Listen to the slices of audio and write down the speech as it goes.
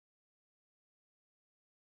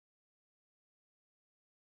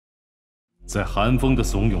在寒风的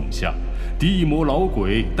怂恿下，地魔老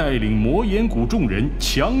鬼带领魔岩谷众人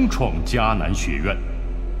强闯迦南学院，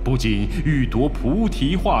不仅欲夺菩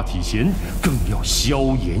提化体弦，更要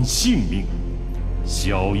萧炎性命。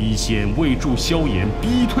小医仙为助萧炎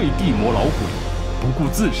逼退地魔老鬼，不顾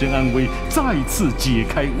自身安危，再次解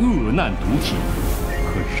开恶难毒体，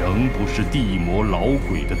可仍不是地魔老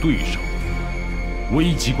鬼的对手。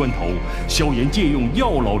危急关头，萧炎借用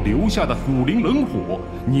药老留下的古灵冷火，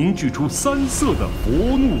凝聚出3色的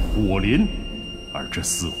佛怒火莲，而这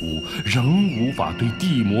似乎仍无法对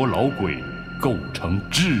地魔老鬼构成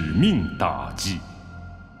致命打击。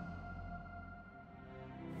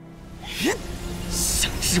想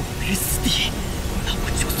置我于死地，那我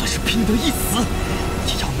就算是拼得一死，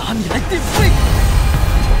也要拿你来垫背。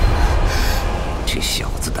这小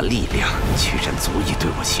子的力量居然足以对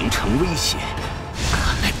我形成威胁。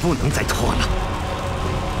 看来不能再拖了。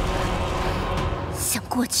想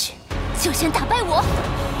过去，就先打败我。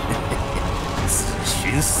自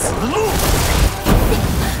寻死路。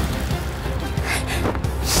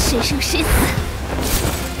谁生谁死，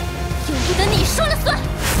由不得你说了算。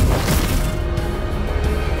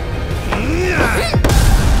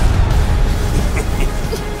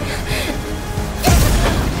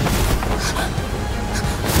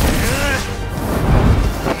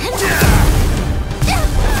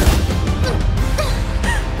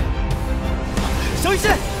小医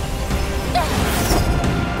仙，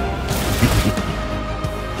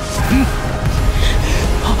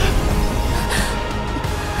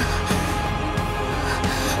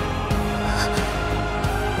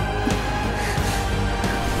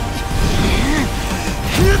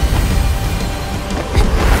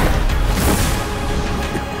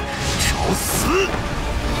找死！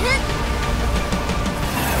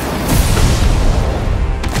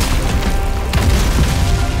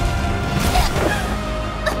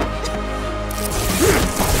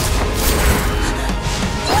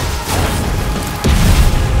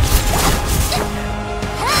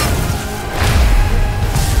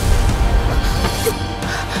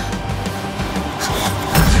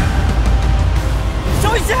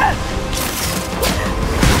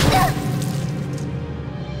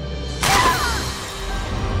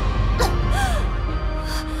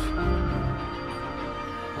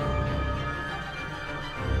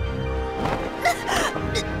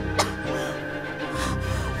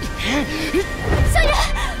 萧炎，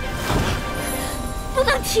不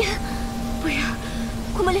能停，不然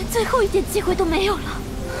我们连最后一点机会都没有了。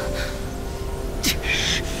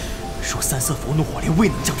若3色佛怒火莲未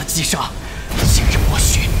能将他击杀，今日或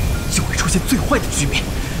许就会出现最坏的局面。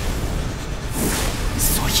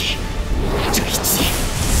所以这一击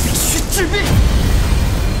必须致命。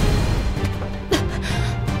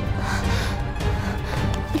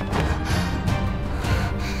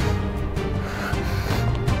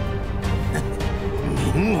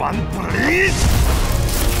 冥顽不离！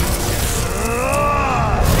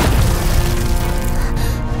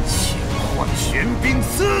千幻玄冰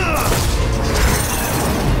刺！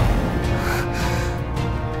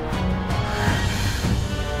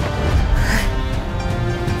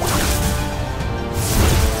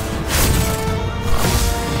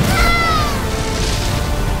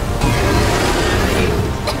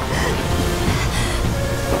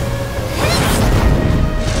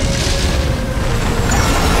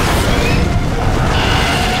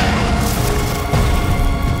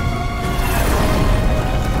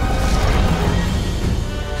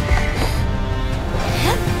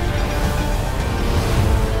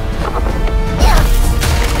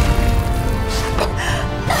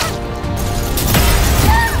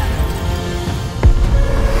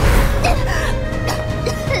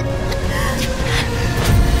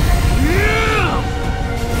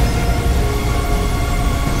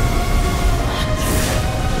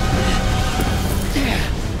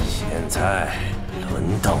轮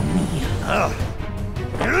到你了。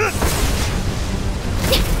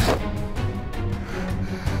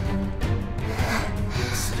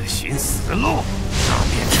自寻死路，那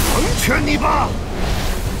便成全你吧。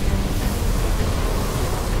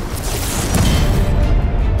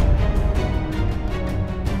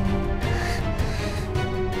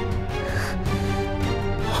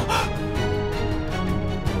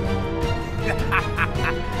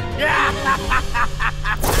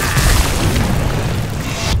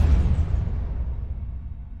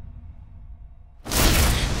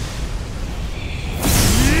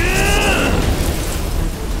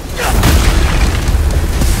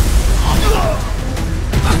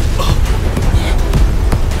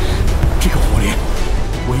 这个火莲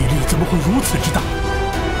威力怎么会如此之大？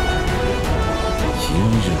今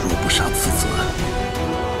日若不杀此子，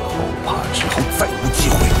后怕之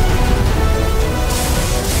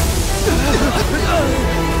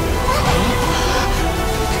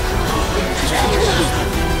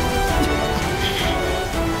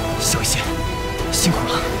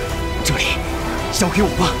交给我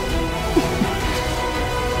吧。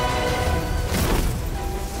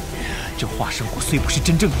这化生火虽不是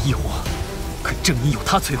真正的异火，可正因有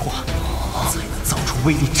它催化，才能造出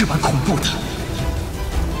威力这般恐怖的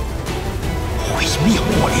毁灭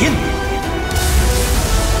火莲。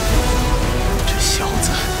这小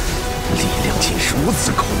子力量竟如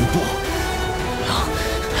此恐怖，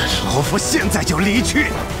老夫现在就离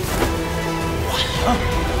去。晚了，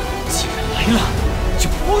既然来了，就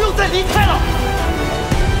不用再离开了。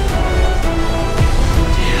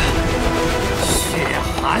血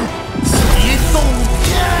寒启动！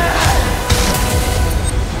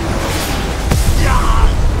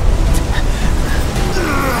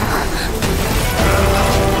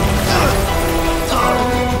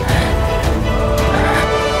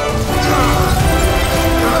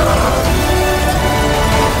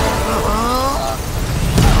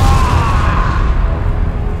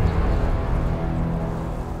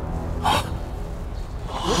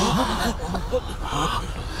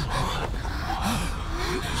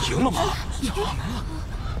赢了吗？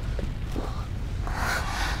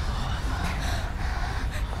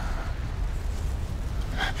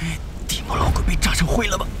地魔老鬼被炸成灰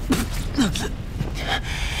了吧？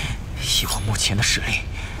以我目前的实力，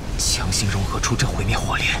强行融合出这毁灭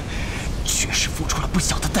火莲，确实付出了不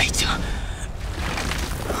小的代价。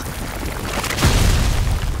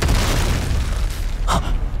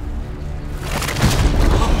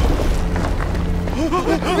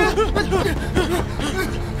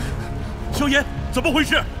萧炎，怎么回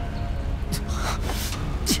事？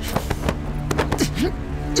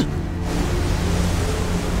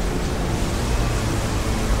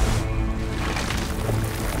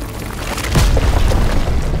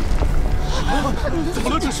怎么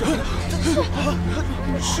了？这是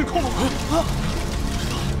失控了！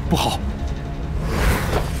不好！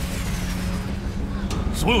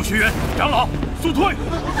所有学员、长老，速退！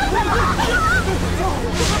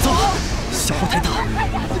走，消耗太大，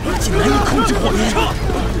已经难以控制火焰。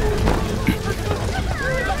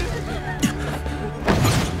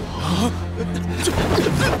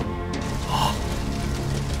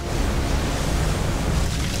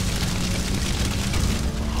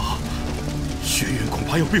学院恐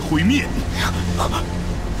怕要被毁灭。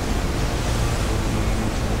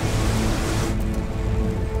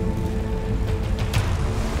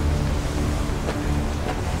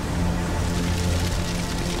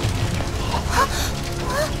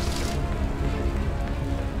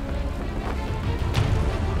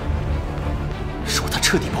若他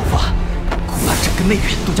彻底爆发，恐怕整个内院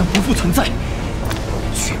都将不复存在，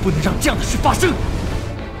绝不能让这样的事发生。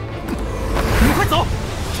你们快走！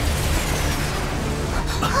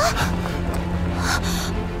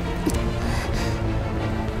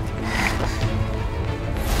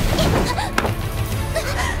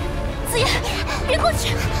子妍，别过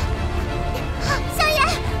去！萧炎，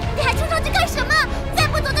你还冲上去干什么？再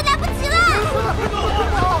不走就来不及了！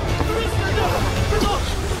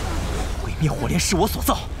毁灭火莲是我所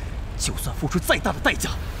造，就算付出再大的代价，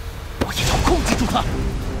我也要控制住它，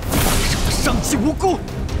别让它伤及无辜。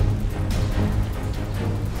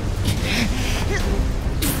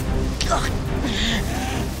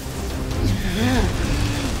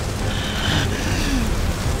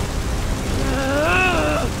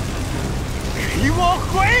给我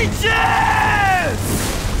回去！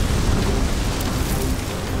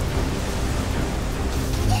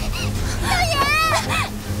萧炎！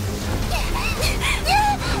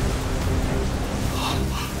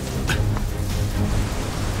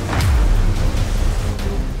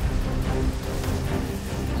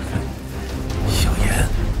萧炎，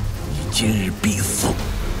你今日必死！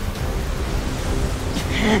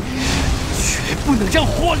绝不能让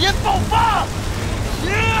火莲爆发！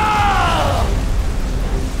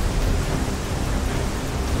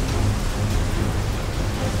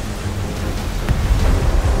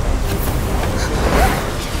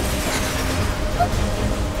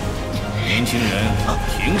年轻人，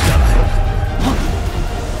停下来！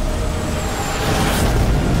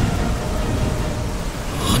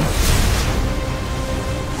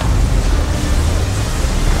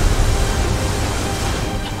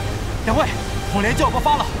两位，火莲就要爆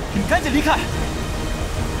发了，你们赶紧离开！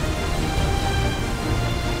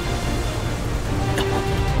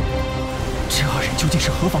这二人究竟是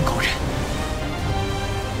何方高人？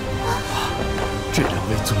这两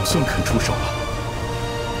位总算肯出手了。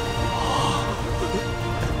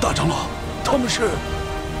大长老，他们是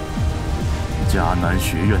迦南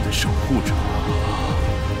学院的守护者，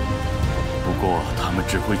不过他们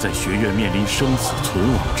只会在学院面临生死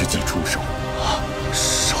存亡之际出手。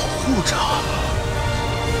守护者。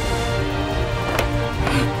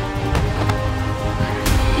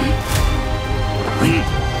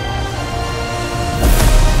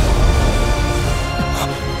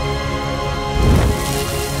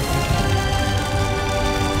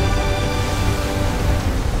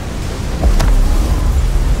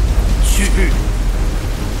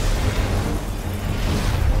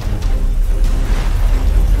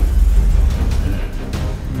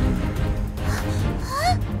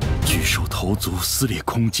头足撕裂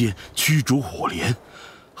空间，驱逐火莲，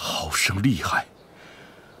好生厉害！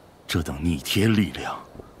这等逆天力量，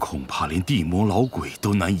恐怕连地魔老鬼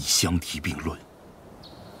都难以相提并论。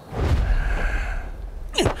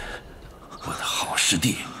我的好师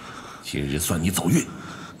弟，今日算你走运，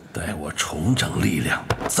待我重整力量，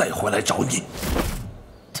再回来找你。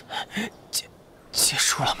结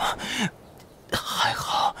束了吗？还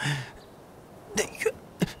好，内院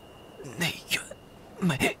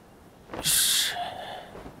没事。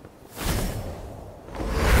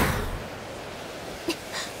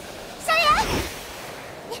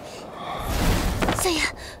萧炎，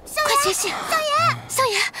快觉醒！萧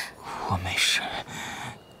炎，我没事，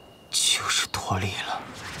就是脱力了。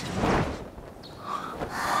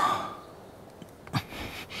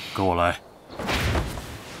跟我来。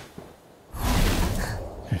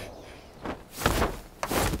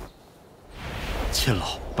千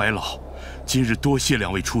老、白老，今日多谢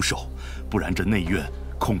两位出手，不然这内院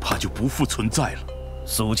恐怕就不复存在了。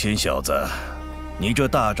苏谦小子，你这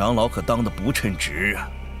大长老可当得不称职啊！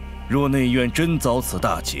若内院真遭此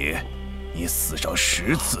大劫，你死上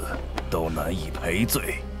10次都难以赔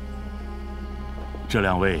罪。这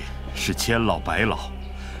两位是千老、白老，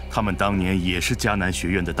他们当年也是迦南学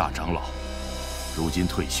院的大长老，如今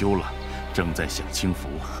退休了，正在享清福。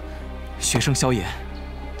学生萧炎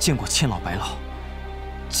见过千老、白老。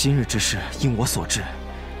今日之事因我所致，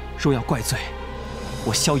若要怪罪，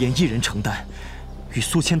我萧炎一人承担，与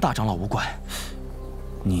苏谦大长老无关。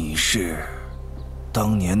你是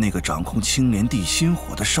当年那个掌控青莲地心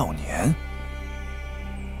火的少年？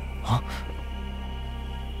啊！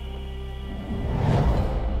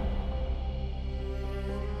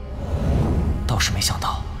倒是没想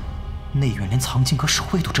到，内院连藏经阁守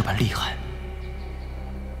卫都这般厉害。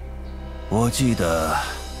我记得。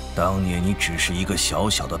当年你只是一个小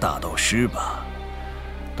小的大斗师吧，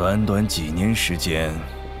短短几年时间，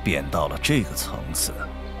便到了这个层次。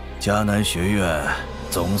迦南学院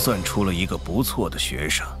总算出了一个不错的学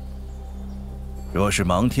生。若是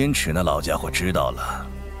芒天尺那老家伙知道了，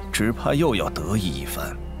只怕又要得意一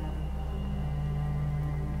番。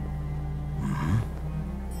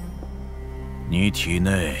你体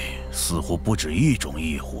内似乎不止一种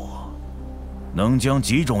异火，能将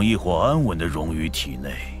几种异火安稳地融于体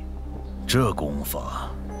内。这功法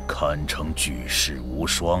堪称举世无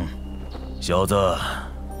双，小子，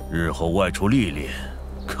日后外出历练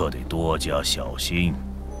可得多加小心。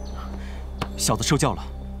小子受教了。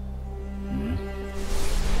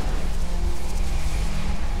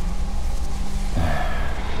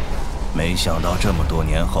没想到这么多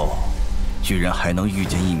年后，居然还能遇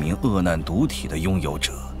见一名恶难毒体的拥有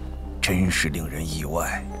者，真是令人意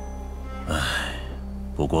外。唉，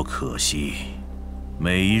不过可惜。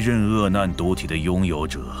每一任恶难毒体的拥有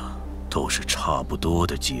者，都是差不多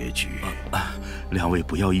的结局。两位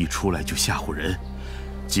不要一出来就吓唬人。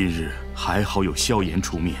今日还好有萧炎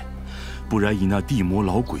出面，不然以那地魔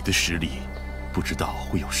老鬼的实力，不知道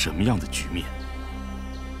会有什么样的局面。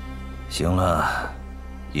行了，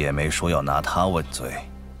也没说要拿他问罪。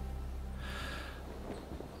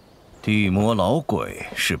地魔老鬼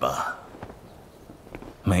是吧？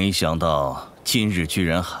没想到今日居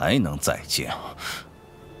然还能再见。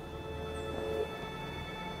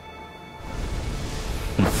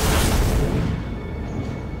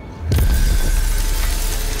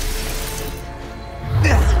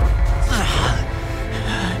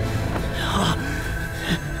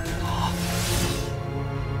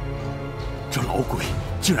这老鬼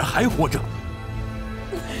竟然还活着！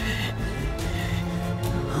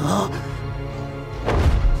啊！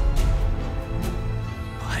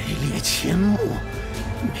排列千木，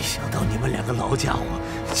没想到你们两个老家伙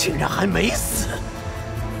竟然还没死。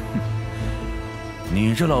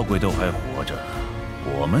你这老鬼都还活着，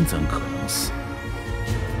我们怎可能死？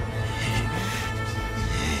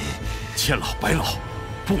千老、白老，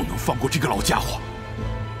不能放过这个老家伙。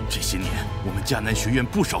这些年，我们迦南学院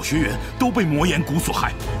不少学员都被魔岩谷所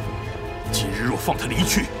害。今日若放他离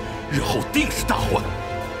去，日后定是大患。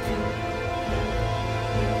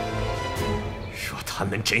若他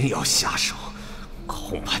们真要下手，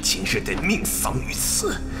恐怕今日得命丧于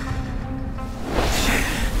此。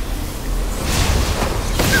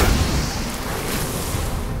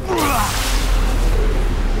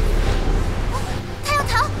他要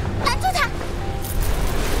逃，拦住他！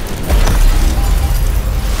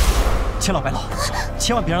千老白老，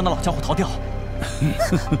千万别让那老家伙逃掉。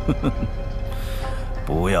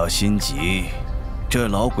不要心急，这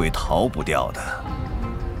老鬼逃不掉的。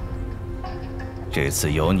这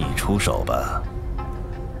次由你出手吧。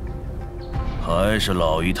还是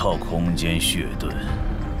老一套空间血盾，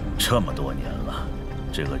这么多年了，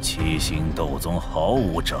这个七星斗宗毫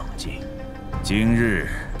无长进，今日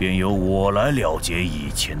便由我来了结以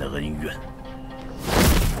前的恩怨。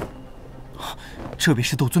这便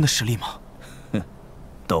是斗尊的实力吗？哼，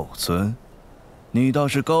斗尊，你倒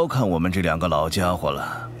是高看我们这两个老家伙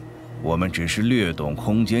了。我们只是略懂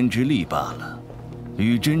空间之力罢了，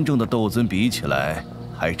与真正的斗尊比起来，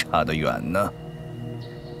还差得远呢。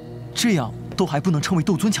这样都还不能称为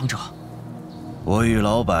斗尊强者？我与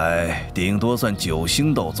老柏顶多算9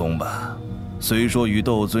星斗宗吧，虽说与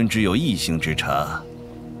斗尊只有1星之差，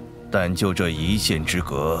但就这一线之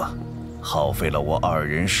隔，耗费了我2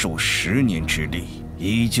人数10年之力，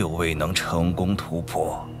依旧未能成功突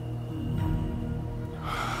破。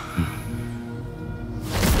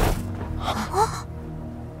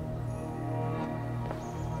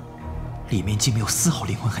里面竟没有丝毫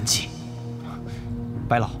灵魂痕迹。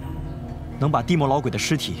白老，能把地魔老鬼的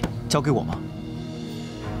尸体交给我吗？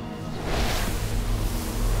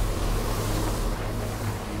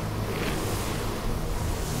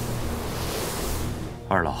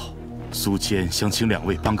二老，苏谦想请2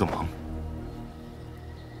位帮个忙。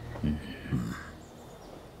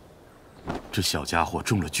这小家伙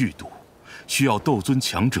中了剧毒，需要斗尊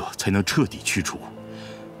强者才能彻底驱除。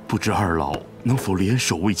不知二老能否联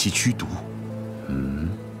手为其驱毒？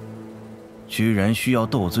居然需要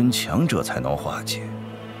斗尊强者才能化解。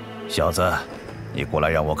小子，你过来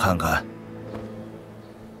让我看看。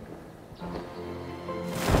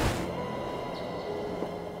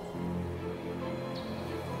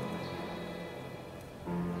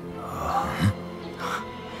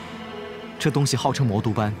这东西号称魔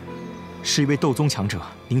毒斑，是一位斗宗强者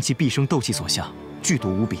凝其毕生斗气所向，剧毒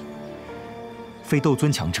无比。非斗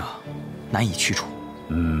尊强者难以驱除。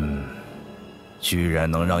居然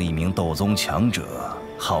能让一名斗宗强者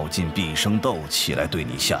耗尽毕生斗气来对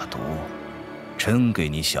你下毒，真给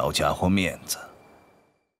你小家伙面子。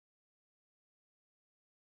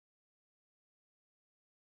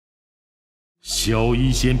小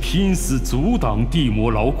医仙拼死阻挡地魔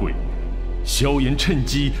老鬼，萧炎趁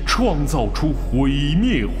机创造出毁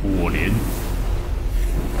灭火莲。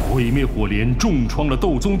毁灭火莲重创了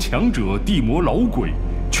斗宗强者地魔老鬼，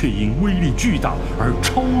却因威力巨大而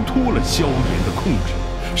超脱了萧炎的控制，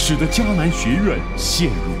使得迦南学院陷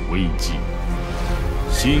入危机。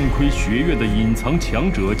幸亏学院的隐藏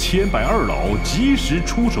强者千百二老及时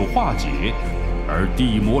出手化解，而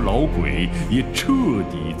地魔老鬼也彻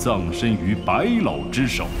底葬身于白老之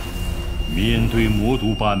手。面对魔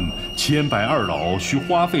毒斑，千百二老需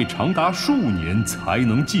花费长达数年才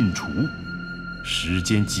能尽除。时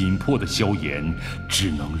间紧迫的萧炎只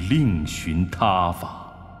能另寻他法。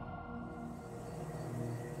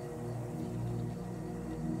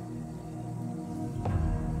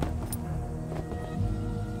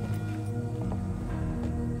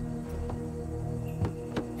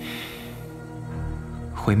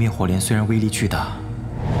毁灭火莲虽然威力巨大，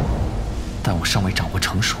但我尚未掌握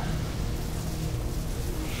成熟。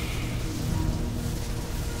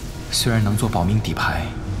虽然能做保命底牌，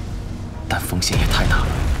但风险也太大了。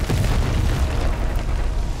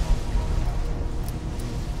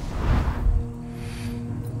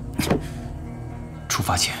出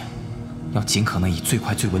发前，要尽可能以最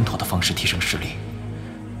快最稳妥的方式提升实力，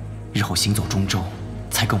日后行走中州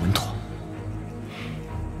才更稳妥。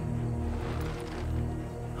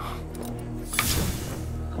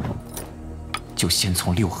就先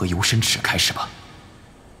从6合游身尺开始吧。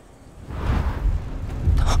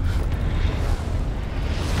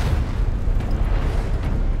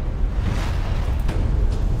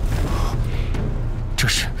这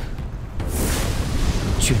是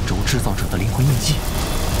卷轴制造者的灵魂印记。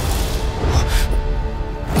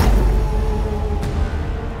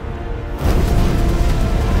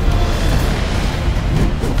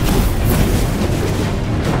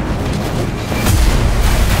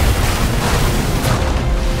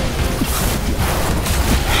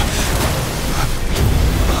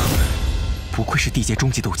不愧是地阶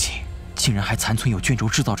中级斗技，竟然还残存有卷轴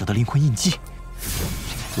制造者的灵魂印记。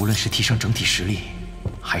无论是提升整体实力，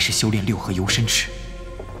还是修炼6合游身尺，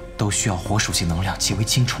都需要火属性能量极为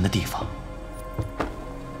精纯的地方。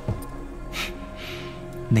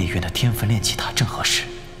内院的天焚炼气塔正合适。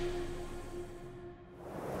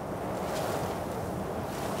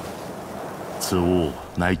此物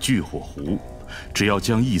乃聚火壶，只要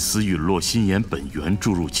将一丝陨落心炎本源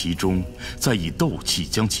注入其中，再以斗气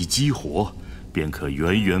将其激活，便可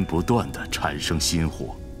源源不断地产生心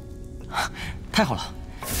火。太好了，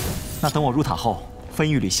那等我入塔后，分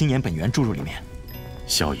一缕心炎本源注入里面。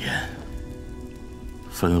萧炎，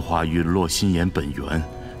分化陨落心炎本源，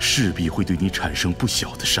势必会对你产生不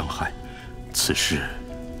小的伤害，此事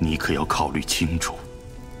你可要考虑清楚。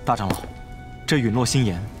大长老，这陨落心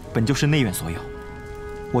炎本就是内院所有，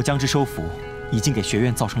我将之收服，已经给学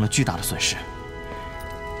院造成了巨大的损失。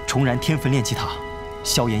重燃天焚炼气塔，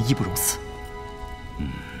萧炎义不容辞。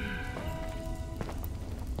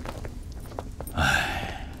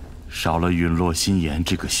少了陨落心炎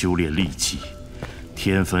这个修炼利器，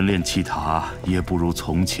天焚炼气塔也不如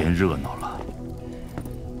从前热闹了。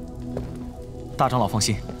大长老放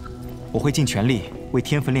心，我会尽全力为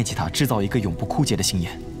天焚炼气塔制造一个永不枯竭的心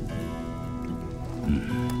炎。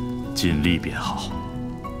尽力便好。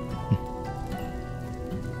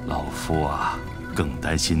老夫啊，更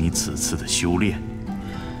担心你此次的修炼。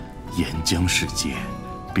岩浆世界，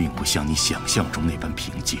并不像你想象中那般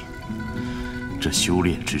平静。这修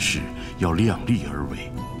炼之事要量力而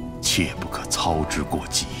为，切不可操之过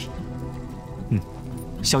急。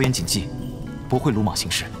萧炎谨记，不会鲁莽行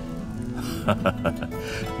事。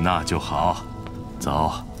那就好，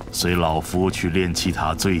走，随老夫去炼气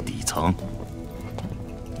塔最底层。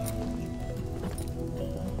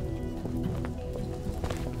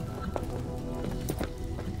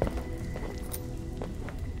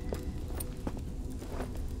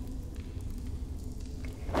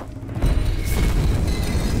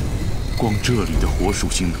光这里的火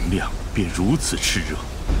属性能量便如此炽热，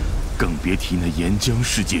更别提那岩浆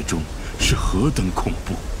世界中是何等恐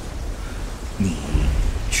怖。你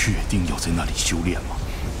确定要在那里修炼吗？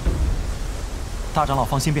大长老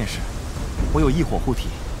放心便是，我有异火护体，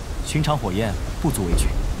寻常火焰不足为惧。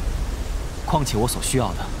况且我所需要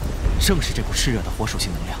的，正是这股炽热的火属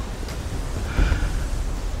性能量。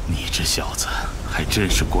你这小子还真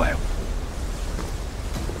是怪物。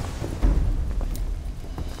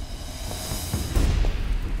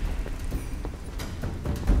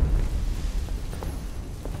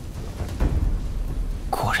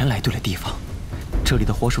果然来对了地方，这里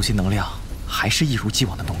的火属性能量还是一如既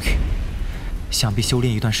往的浓郁。想必修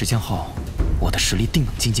炼一段时间后，我的实力定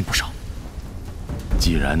能精进不少。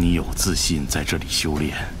既然你有自信在这里修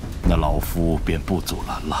炼，那老夫便不阻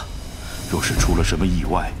拦了。若是出了什么意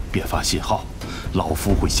外，便发信号，老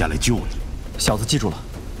夫会下来救你。小子记住了。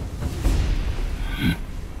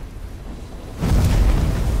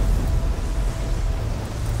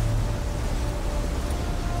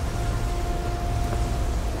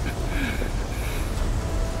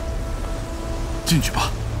进去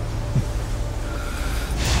吧。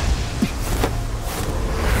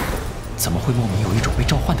怎么会莫名有一种被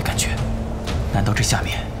召唤的感觉？难道这下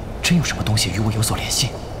面真有什么东西与我有所联系？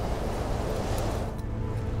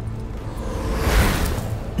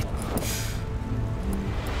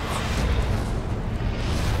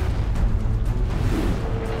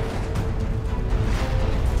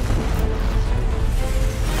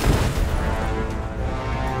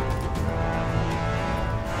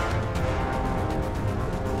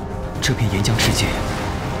这片岩浆世界，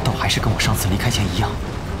倒还是跟我上次离开前一样，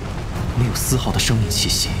没有丝毫的生命气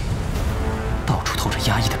息，到处透着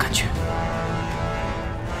压抑的感觉。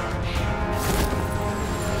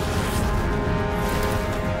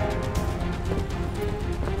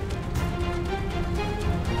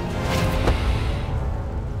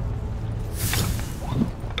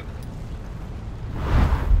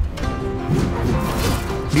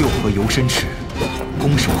六合游身尺，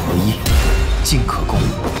攻守合一，进可攻，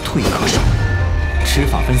退可守。持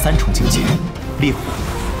法分3重境界：烈火、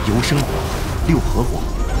游身火、六合火。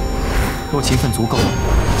若勤奋足够，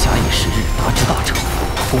假以时日达至大成，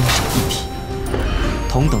攻守一体。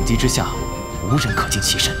同等级之下，无人可近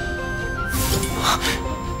其身。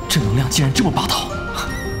这能量竟然这么霸道，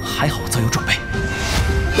还好我早有准备。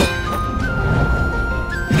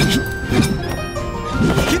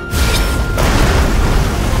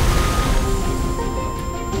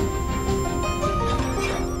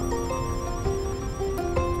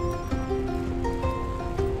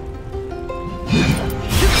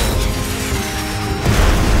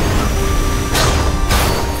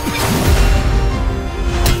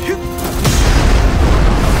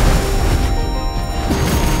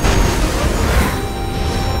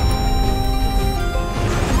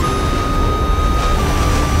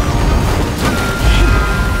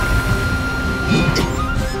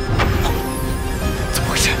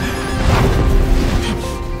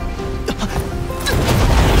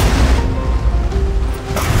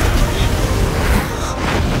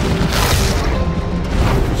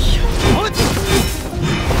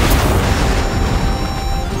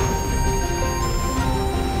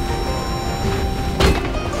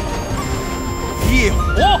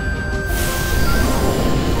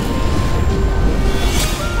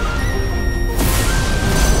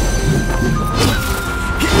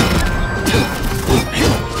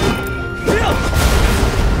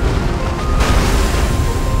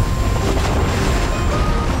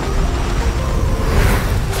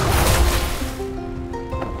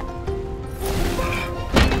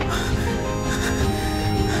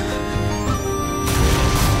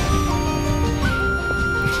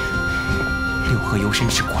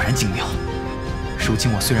果然精妙。如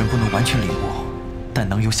今我虽然不能完全领悟，但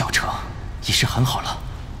能有小成，已是很好了。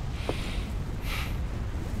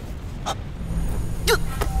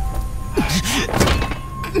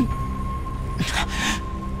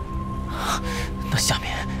那下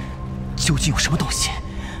面究竟有什么东西？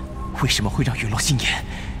为什么会让陨落心炎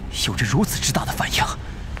有着如此之大的反应？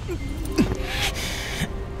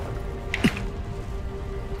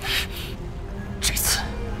这次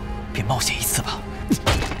便冒险一次吧，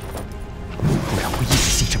不然会一直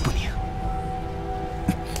心神不宁。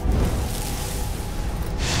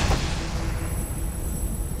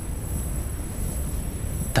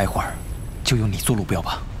待会儿就用你做路标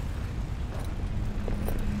吧。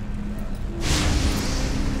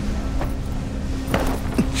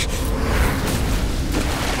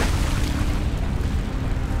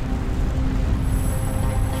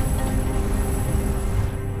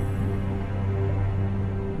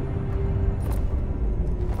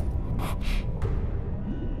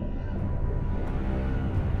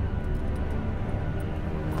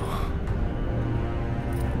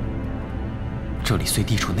这里虽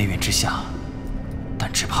地处内院之下，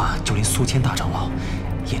但只怕就连苏谦大长老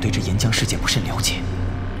也对这岩浆世界不甚了解。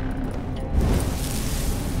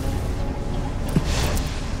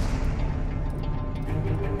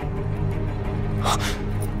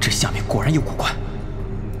这下面果然有古怪。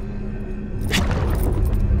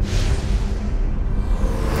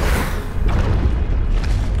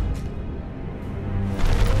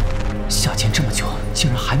下潜这么久，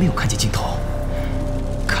竟然还没有看见尽头。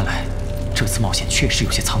看来这次冒险确实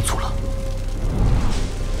有些仓促了。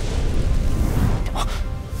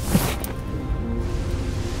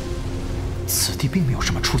此地并没有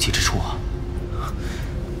什么出奇之处啊。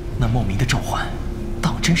那莫名的召唤，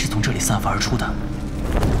当真是从这里散发而出的。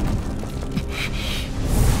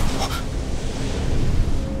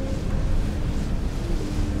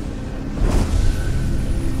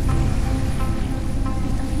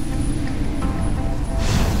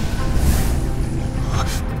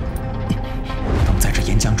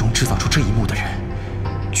制造出这一幕的人，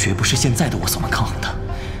绝不是现在的我所能抗衡的。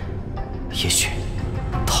也许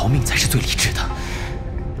逃命才是最理智的，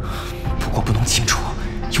不过不能清楚，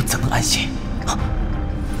又怎能安心？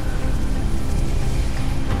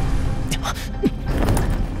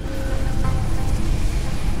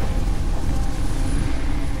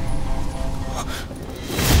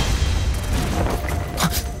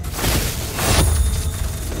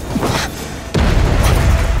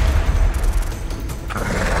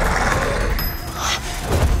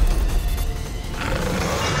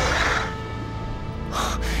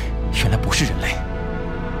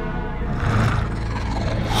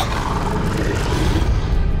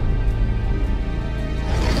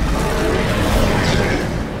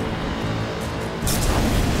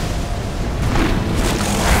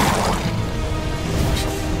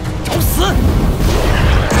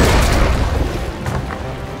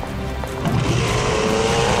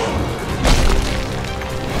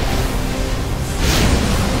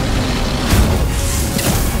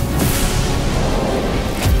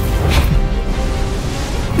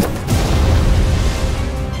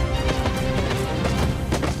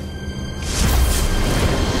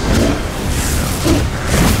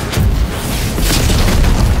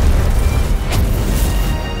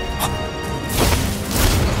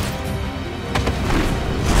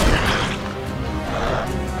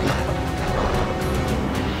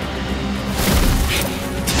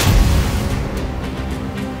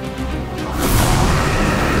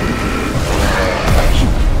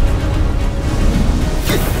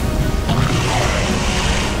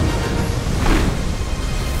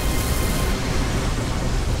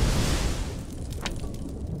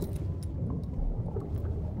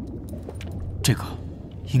这个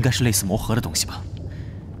应该是类似魔核的东西吧？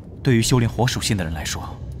对于修炼火属性的人来说，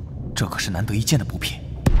这可是难得一见的补品。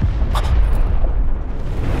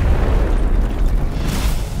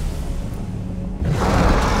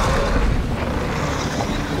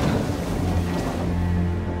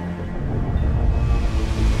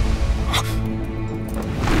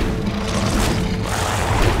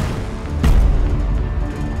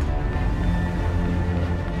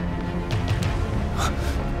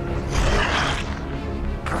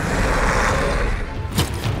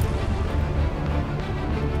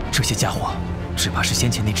这些家伙只怕是先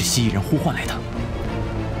前那只蜥蜴人呼唤来的。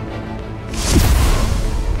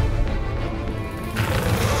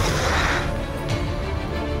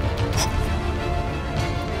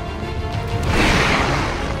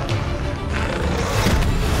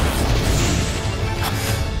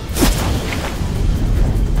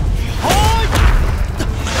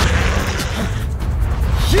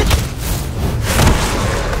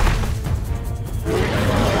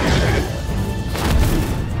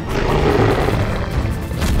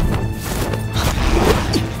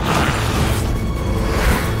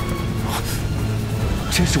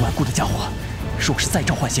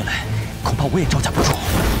下来，恐怕我也招架不住。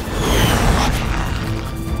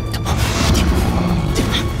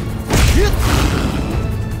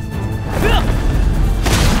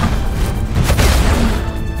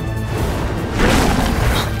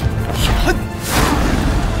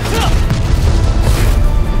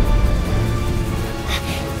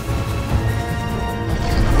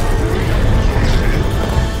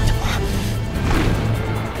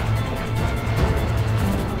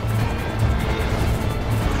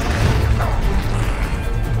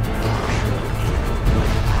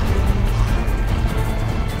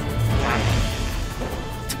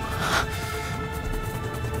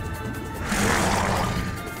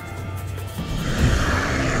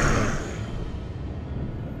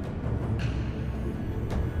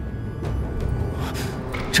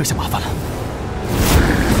这下麻烦了。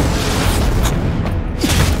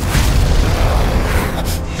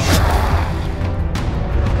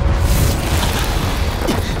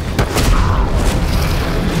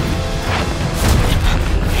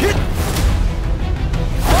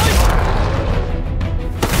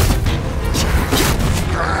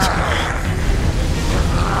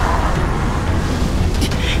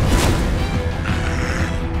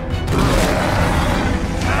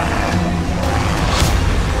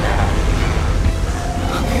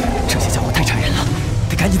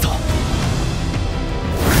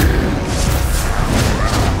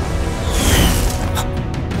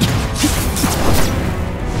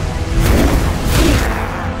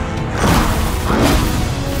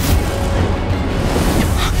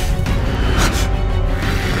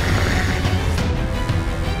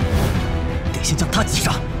先将他击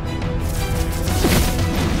杀。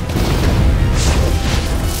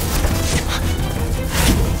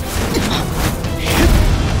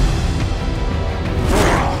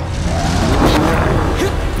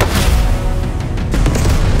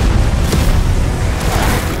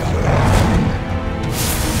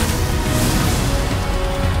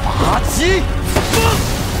拔击！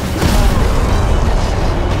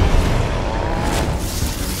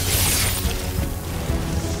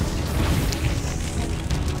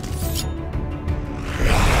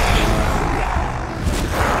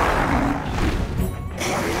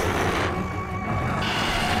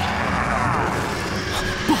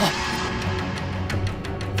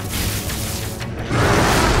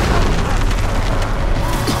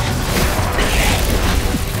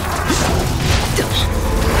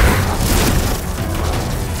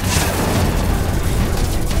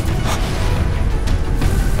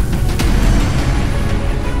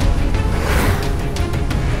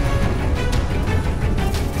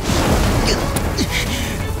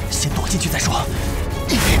 进去再说。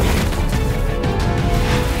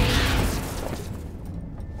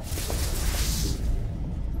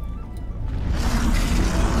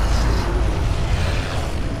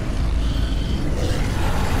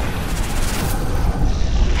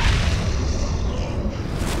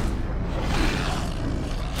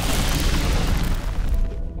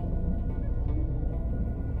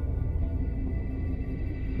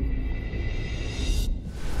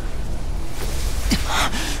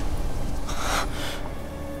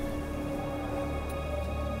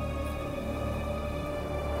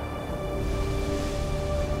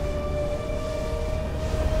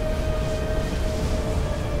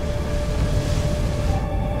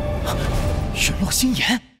陨落心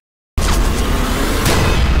炎，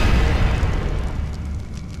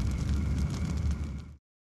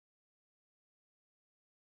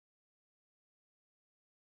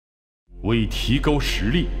为提高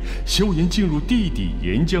实力，萧炎进入地底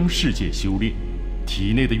岩浆世界修炼，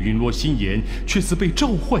体内的陨落心炎却似被召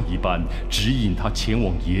唤一般，指引他前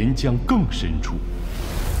往岩浆更深处。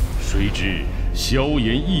谁知萧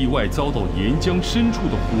炎意外遭到岩浆深处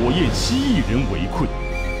的火焰蜥蜴人围困。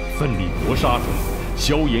 奋力搏杀中，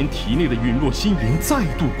萧炎体内的陨落心炎再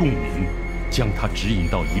度共鸣，将他指引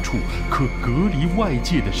到一处可隔离外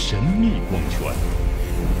界的神秘光圈。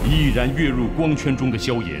毅然跃入光圈中的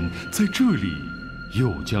萧炎，在这里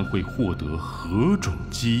又将会获得何种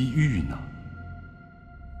机遇呢？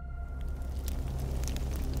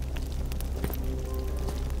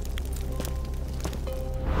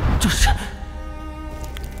这是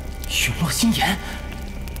陨落心炎。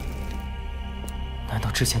 难道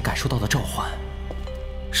之前感受到的召唤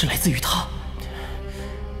是来自于他？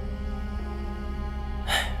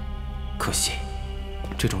唉，可惜，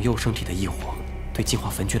这种幼生体的异火对净化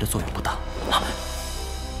焚诀的作用不大。啊！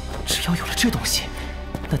只要有了这东西，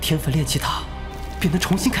那天焚炼气塔便能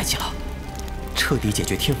重新开启了，彻底解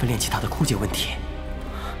决天焚炼气塔的枯竭问题，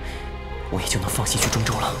我也就能放心去中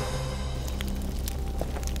州了。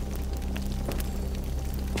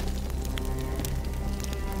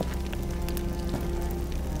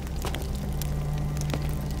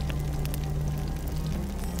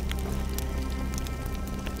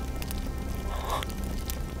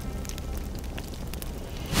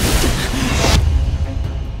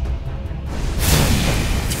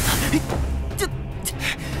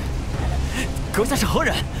阁下是何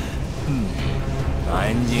人？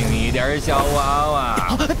安静一点，小娃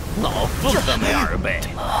娃，老夫可没耳背。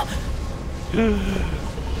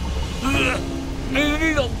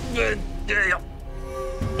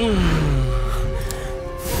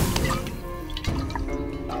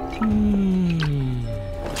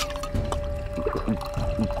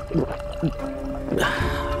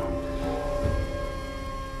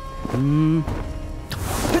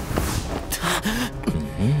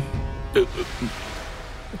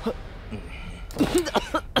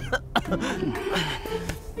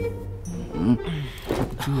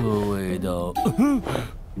这味道，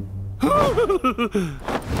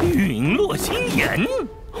陨落心炎，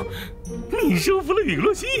你收服了陨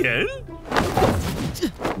落心炎。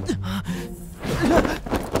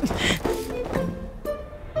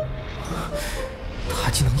他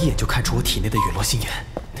竟能一眼就看出我体内的陨落心炎，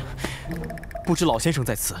不知老先生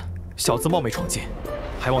在此，小子冒昧闯进，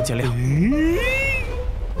还望见谅。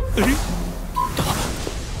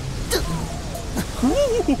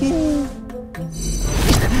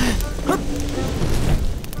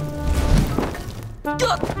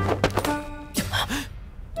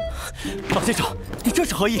老先生，你这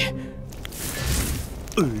是何意？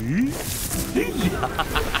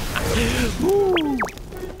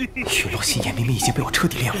陨落心炎明明已经被我彻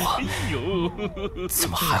底炼化，怎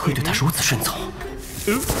么还会对他如此顺从？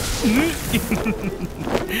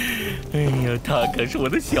哎呀，他可是我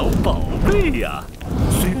的小宝贝呀！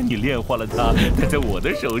虽然你炼化了他，但在我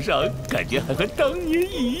的手上，感觉还和当年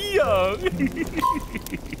一样。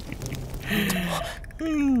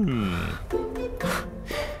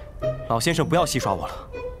老先生不要戏耍我了。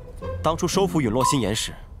当初收服陨落心炎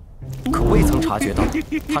时，可未曾察觉到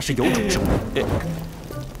他是有主之物。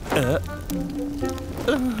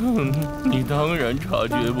你当然察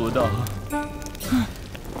觉不到，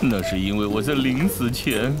那是因为我在临死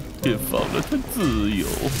前便放了他自由。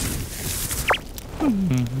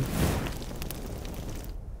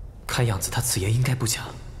看样子他此言应该不假。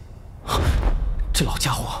这老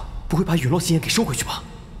家伙不会把陨落心炎给收回去吧？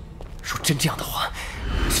若真这样的话，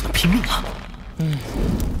只能拼命了。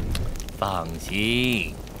放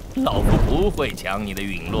心，老夫不会抢你的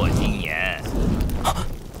陨落心炎。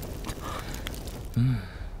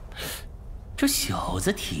这小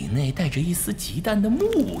子体内带着一丝极淡的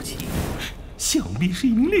木气，想必是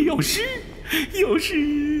一名炼药师。要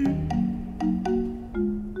是……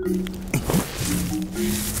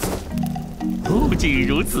不仅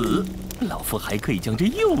如此，老夫还可以将这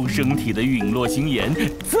幼生体的陨落心炎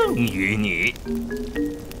赠予你。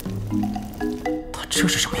他这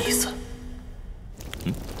是什么意思？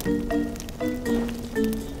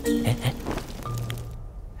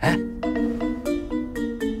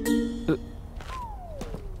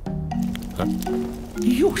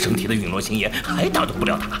幼生体的陨落心炎还打动不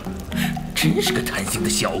了他，真是个贪心的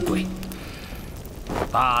小鬼。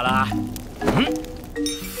罢了。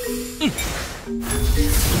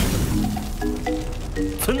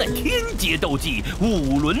此乃天阶斗技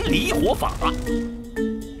五轮离火法，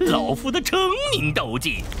老夫的成名斗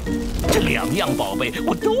技，这两样宝贝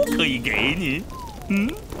我都可以给你。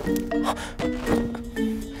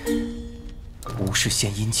无事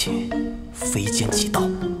献殷勤，非奸即盗。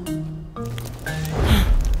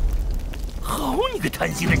好你个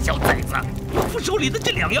贪心的小崽子！老夫手里的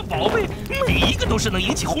这两样宝贝，每一个都是能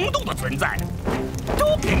引起轰动的存在，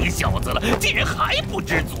都给你小子了，竟然还不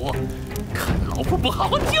知足！看老夫不好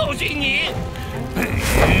好教训你！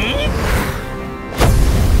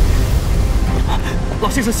老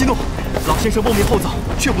先生息怒，老先生梦灭后早，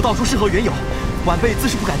却不道出是何缘由，晚辈自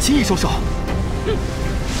是不敢轻易收手。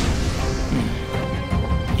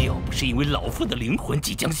要不是因为老夫的灵魂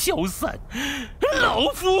即将消散，老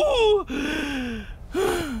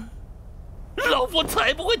夫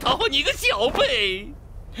才不会讨好你一个小辈。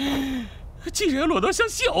既然落到向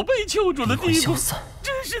小辈求助的地步，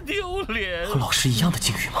真是丢脸。和老师一样的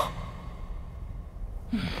境遇吗？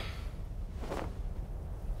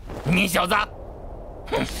你小子，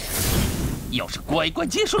要是乖乖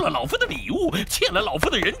接受了老夫的礼物，欠了老夫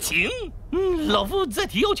的人情，老夫再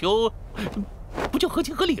提要求，不就合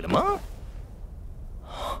情合理了吗？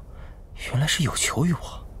原来是有求于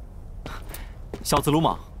我。小子鲁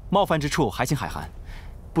莽，冒犯之处还请海涵，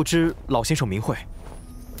不知老先生名讳？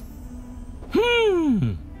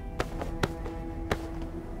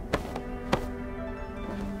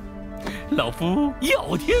老夫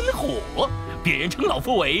耀天火，别人称老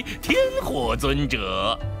夫为天火尊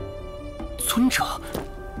者。尊者，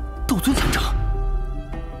斗尊强者。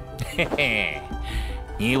嘿嘿，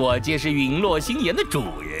你我皆是陨落心炎的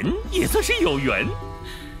主人，也算是有缘。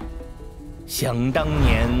想当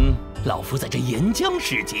年，老夫在这岩浆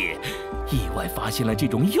世界，意外发现了这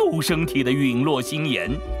种幼生体的陨落心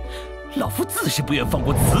炎。老夫自是不愿放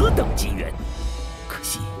过此等机缘，可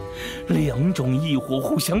惜两种异火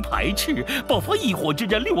互相排斥，爆发异火之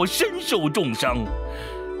战，令我身受重伤。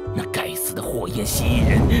那该死的火焰蜥蜴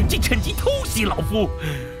人竟趁机偷袭老夫，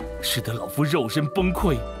使得老夫肉身崩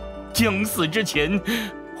溃。将死之前，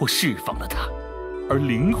我释放了他，而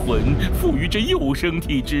灵魂附于这幼生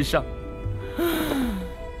体之上。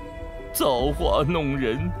造化弄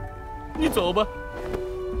人，你走吧，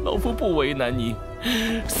老夫不为难你，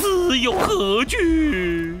死有何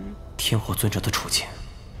惧？天火尊者的处境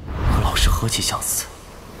和老师何其相似，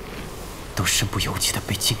都身不由己的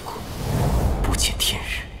被禁锢，不见天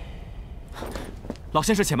日。老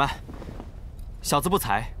先生且慢，小子不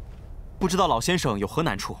才，不知道老先生有何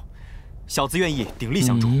难处，小子愿意鼎力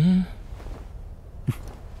相助。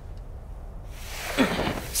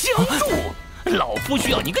相助？老夫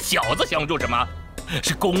需要你个小子相助什么？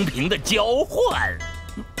是公平的交换。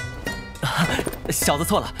小子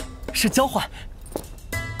错了，是交换，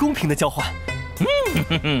公平的交换。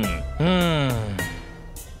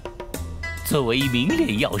作为一名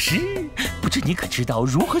炼药师，不知你可知道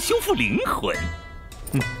如何修复灵魂？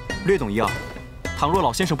略懂一二。倘若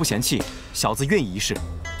老先生不嫌弃，小子愿意一试。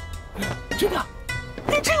真的？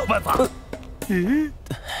你真有办法？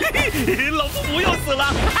老夫不用死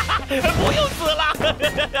了，不用死了！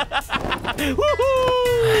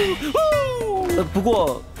不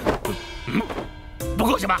过，不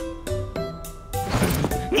过什么？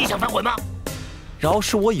你想反悔吗？饶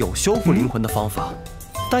是我有修复灵魂的方法，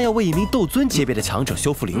但要为一名斗尊级别的强者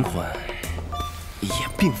修复灵魂，也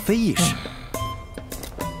并非易事。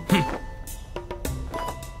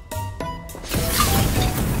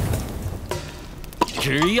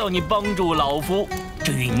只要你帮助老夫，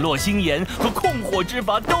这陨落心炎和控火之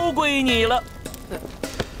法都归你了。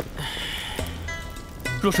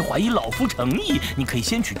若是怀疑老夫诚意，你可以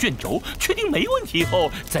先取卷轴，确定没问题后，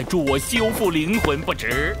再助我修复灵魂，不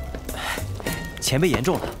迟。前辈言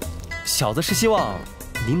重了，小子是希望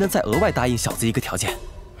您能再额外答应小子一个条件。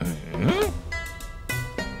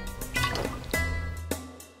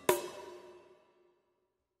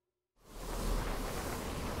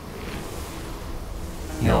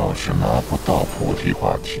要是拿不到菩提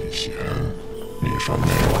化体弦，你说那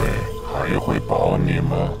位还会保你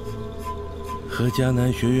吗？和迦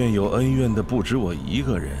南学院有恩怨的不止我一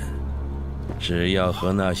个人，只要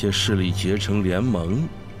和那些势力结成联盟，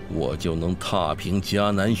我就能踏平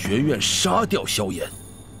迦南学院，杀掉萧炎。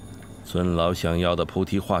尊老想要的菩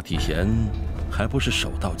提化体弦，还不是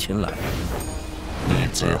手到擒来？你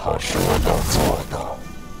最好说到做到，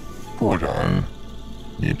不然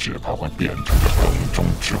你只怕会变成个洞中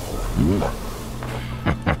之魂了。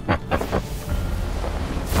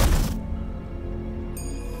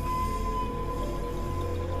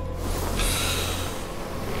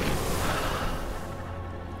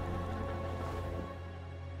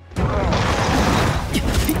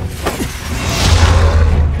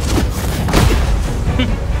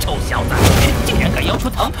臭小子，竟然敢要出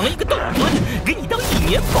堂堂一个斗尊，给你当1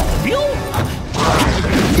年保镖！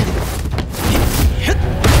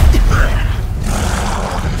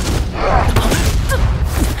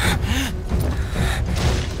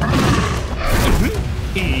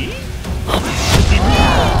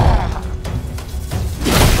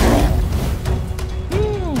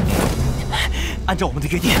按照我们的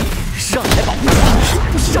约定，是让你来保护我，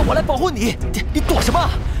不是让我来保护你。你躲什么？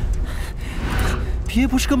别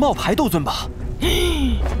不是个冒牌斗尊吧？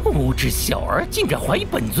无知小儿竟敢怀疑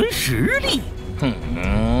本尊实力！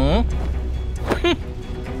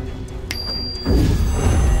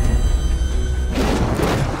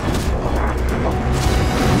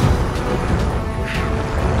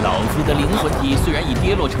老夫的灵魂体虽然已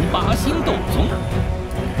跌落成8星斗宗，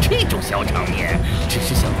这种小场面只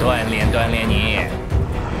是想锻炼锻炼你。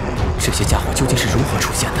这些家伙究竟是如何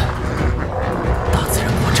出现的？大自然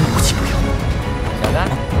果真无奇不有。小子，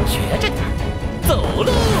学着点，走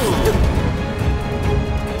喽！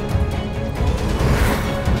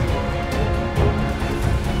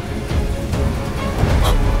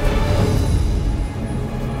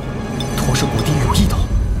驼蛇谷地狱有异动，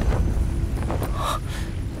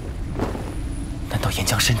难道岩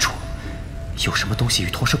浆深处有什么东西与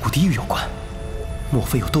驼蛇谷地狱有关？莫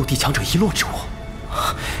非有斗帝强者遗落之物？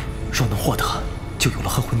若能获得，就有了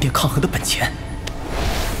和魂殿抗衡的本钱。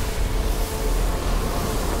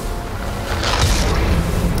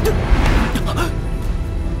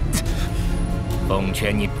奉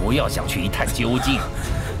劝你不要想去一探究竟。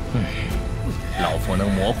老夫能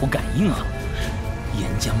模糊感应到，岩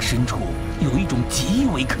浆深处有一种极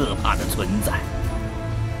为可怕的存在，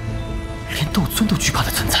连斗尊都惧怕的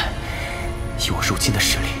存在。以我如今的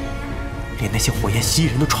实力，连那些火焰蜥蜴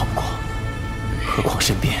人都闯不过，何况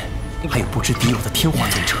身边还有不知敌友的天火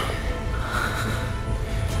尊者。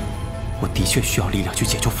我的确需要力量去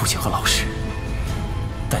解救父亲和老师，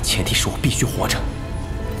但前提是我必须活着。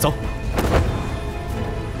走，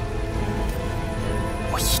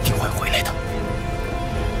我一定会回来的。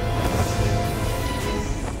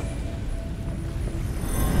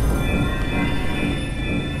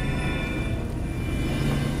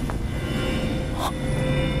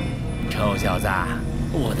臭小子，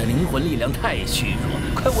我的灵魂力量太虚弱，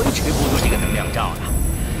快维持不住这个能量罩了。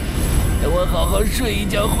等我好好睡一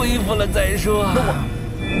觉，恢复了再说。那我……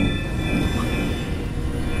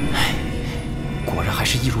唉，果然还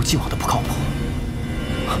是一如既往的不靠谱。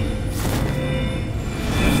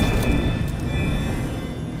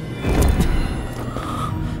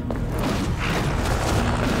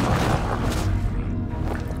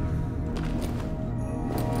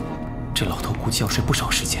这老头估计要睡不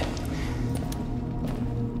少时间。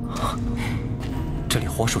这里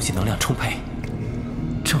火属性能量充沛，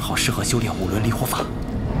正好适合修炼5轮离火法。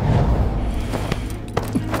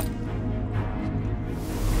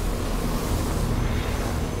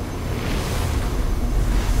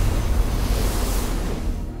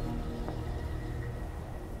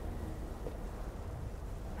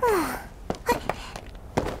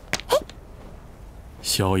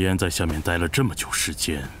萧炎在下面待了这么久时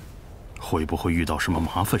间，会不会遇到什么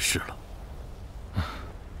麻烦事了？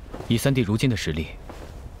以三弟如今的实力，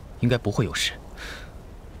应该不会有事。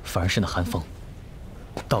反而是那寒风，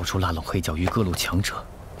到处拉拢黑角域各路强者，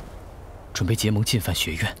准备结盟进犯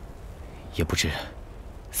学院。也不知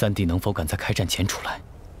三弟能否赶在开战前出来。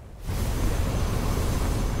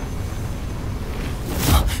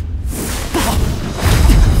不好！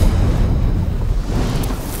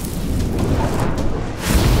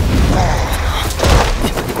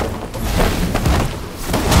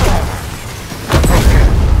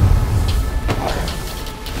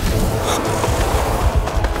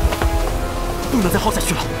不能再耗下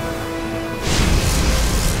去了。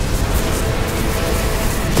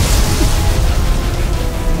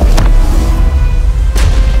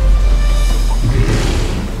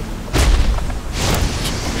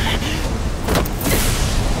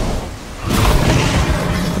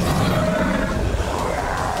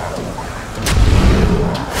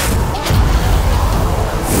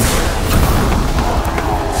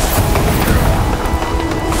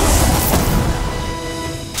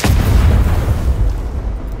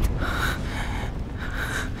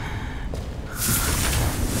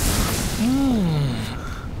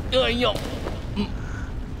哎呦，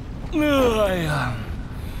哎呀，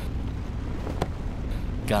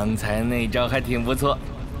刚才那招还挺不错，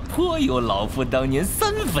颇有老夫当年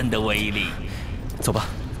3分的威力。走吧，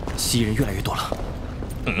蜥蜴人越来越多了。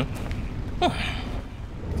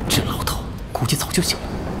这老头估计早就醒了，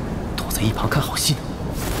躲在一旁看好戏呢。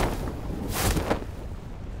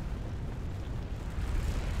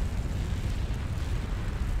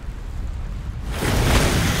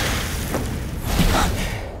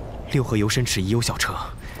六合游身尺已有小车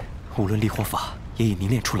，5轮离火法也已凝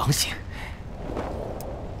练出狼形。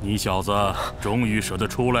你小子终于舍得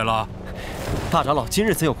出来了。大长老今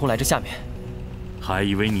日怎有空来这下面？还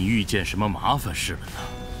以为你遇见什么麻烦事了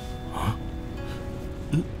呢。啊？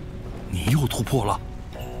你又突破了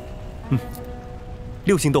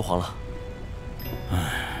6星斗皇了。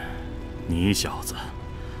你小子，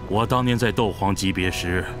我当年在斗皇级别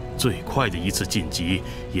时，最快的一次晋级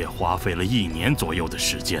也花费了1年左右的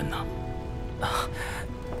时间呢。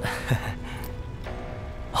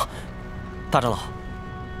大长老，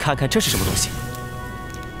看看这是什么东西？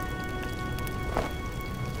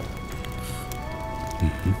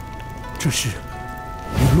这是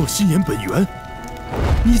陨落心炎本源，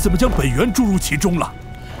你怎么将本源注入其中了？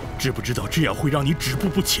知不知道这样会让你止步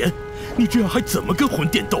不前？你这样还怎么跟魂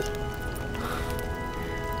殿斗？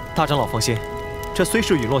大长老放心，这虽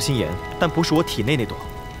是陨落心炎，但不是我体内那朵，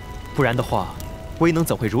不然的话，威能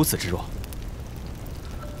怎会如此之弱？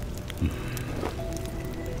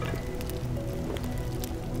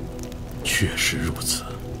确实如此。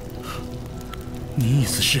你意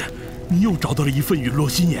思是，你又找到了一份陨落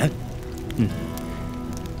心炎？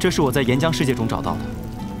这是我在岩浆世界中找到的。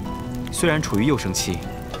虽然处于幼生期，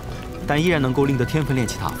但依然能够令得天焚炼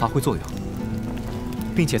气塔发挥作用，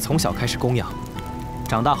并且从小开始供养，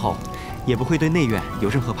长大后也不会对内院有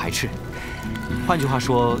任何排斥。换句话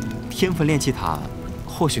说，天焚炼气塔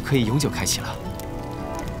或许可以永久开启了。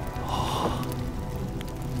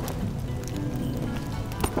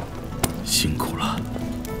辛苦了。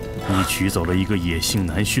你取走了一个野性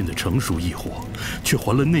难驯的成熟异火，却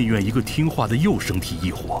还了内院一个听话的幼生体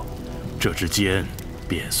异火，这之间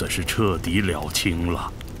便算是彻底了清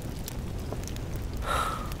了。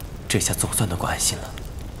这下总算能够安心了。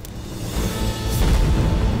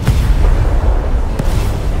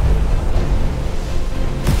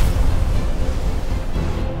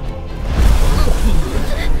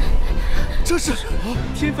这是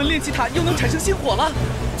天焚炼气塔又能产生新火了，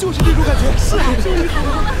就是这种感觉。是啊，终于好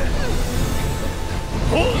了。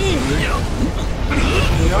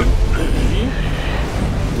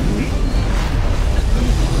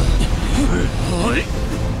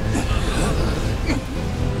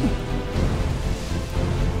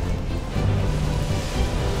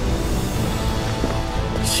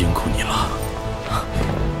辛苦你了，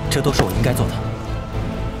这都是我应该做的。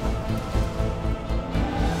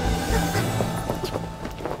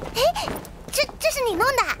这是你弄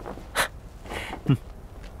的？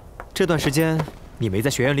这段时间你没在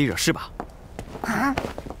学院里惹事吧？啊！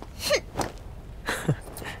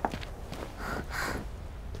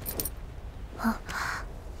哼！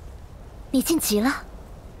你晋级了？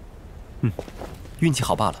运气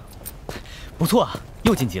好罢了。不错啊，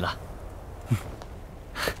又晋级了。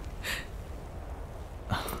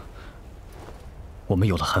我们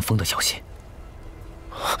有了韩风的消息。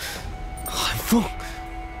韩风，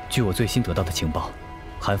据我最新得到的情报，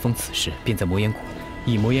韩风此时便在魔岩谷，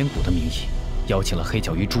以魔岩谷的名义，邀请了黑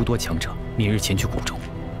角域诸多强者，明日前去谷中。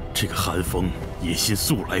这个韩风野心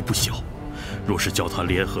素来不小，若是叫他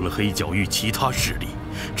联合了黑角域其他势力，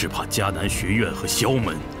只怕迦南学院和萧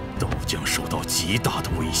门都将受到极大的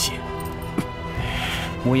威胁。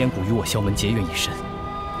魔岩谷与我萧门结怨已深，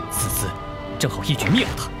此次正好一举灭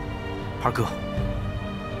了他。二哥，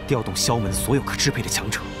调动萧门所有可支配的强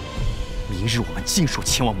者，明日我们尽数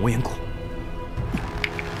前往魔岩谷。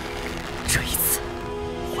这一次，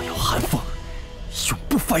我要韩风永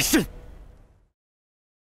不翻身。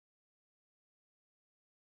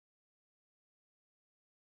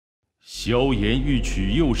萧炎欲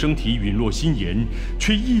取幼生体陨落心炎，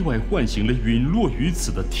却意外唤醒了陨落于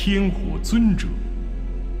此的天火尊者。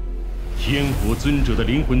天火尊者的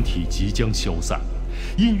灵魂体即将消散，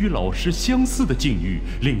因与老师相似的境遇，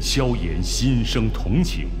令萧炎心生同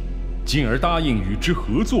情，进而答应与之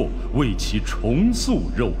合作，为其重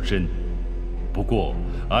塑肉身。不过，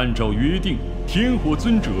按照约定，天火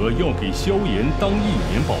尊者要给萧炎当1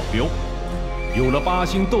年保镖。有了8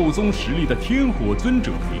星斗宗实力的天火尊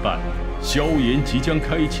者陪伴，萧炎即将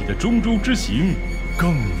开启的中州之行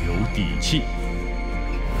更有底气。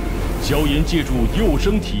萧炎借助幼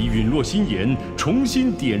生体陨落心炎，重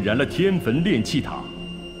新点燃了天焚炼气塔，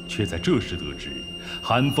却在这时得知，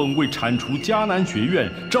韩风为铲除迦南学院，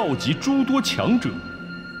召集诸多强者，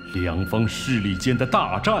两方势力间的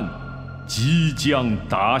大战即将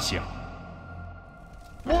打响。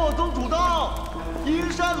莫宗主到，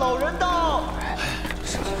阴山老人到。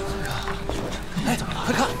哎，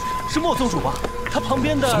快看，是莫宗主吧？他旁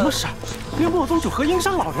边的什么事？连莫宗主和阴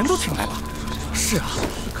山老人都请来了。是啊，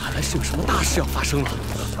看来是有什么大事要发生了。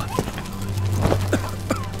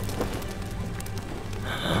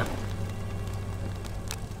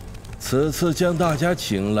此次将大家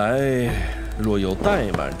请来，若有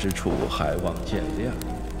怠慢之处，还望见谅。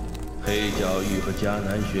黑角域和迦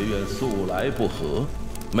南学院素来不和，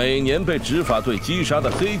每年被执法队击杀的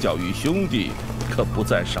黑角域兄弟可不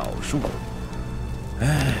在少数。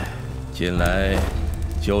哎，近来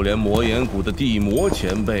就连魔岩谷的地魔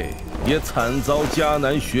前辈也惨遭迦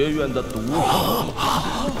南学院的毒手。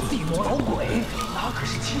地魔老鬼，那可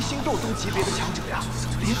是7星斗宗级别的强者呀，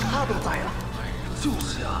连他都在了。就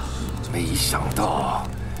是啊，没想到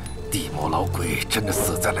地魔老鬼真的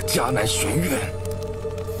死在了迦南学院。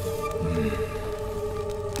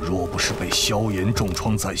若不是被萧炎重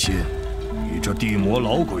创在先，以这地魔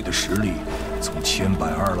老鬼的实力，从千百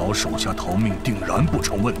二老手下逃命定然不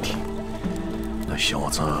成问题。那小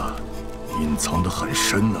子隐藏得很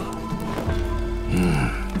深呢。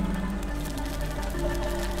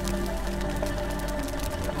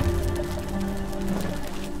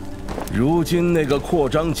如今那个扩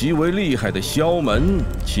张极为厉害的萧门，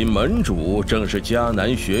其门主正是迦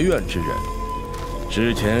南学院之人。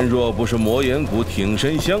之前若不是魔岩谷挺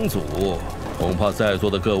身相阻，恐怕在座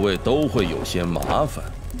的各位都会有些麻烦。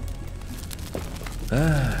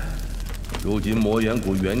哎，如今魔岩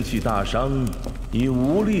谷元气大伤，已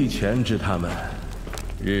无力钳制他们，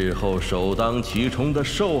日后首当其冲的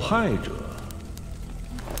受害者，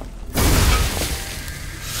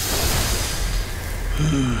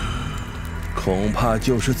恐怕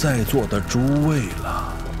就是在座的诸位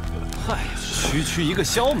了。嗨，区区一个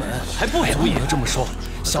萧门还不足以这么说。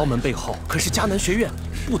萧门背后可是迦南学院，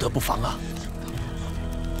不得不防啊。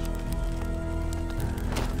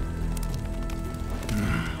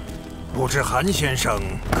不知韩先生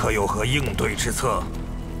可有何应对之策？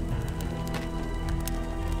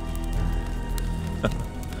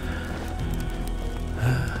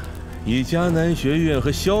以迦南学院和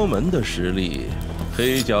萧门的实力，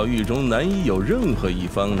黑角域中难以有任何一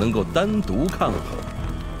方能够单独抗衡。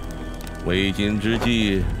为今之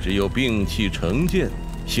计，只有摒弃成见，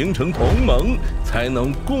形成同盟，才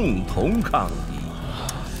能共同抗敌。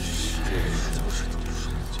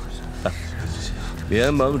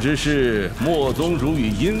联盟之事，莫宗主与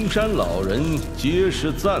阴山老人皆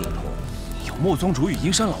是赞同。有莫宗主与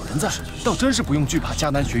阴山老人在，倒真是不用惧怕迦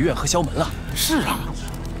南学院和萧门了。是啊。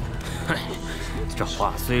嘿，这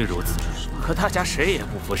话虽如此，可大家谁也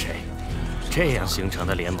不服谁。这样形成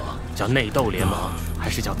的联盟，叫内斗联盟，还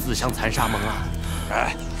是叫自相残杀盟啊？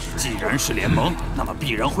哎，既然是联盟，那么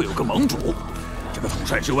必然会有个盟主。这个统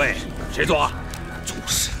帅之位，谁做？就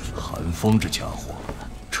是，韩风这家伙，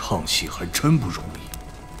唱戏还真不容易。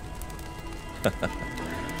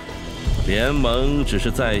联盟只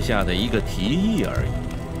是在下的一个提议而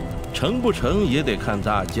已，成不成也得看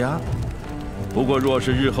大家。不过，若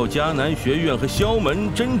是日后迦南学院和萧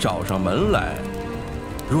门真找上门来，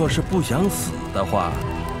若是不想死的话，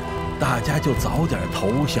大家就早点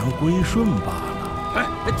投降归顺罢了。哎，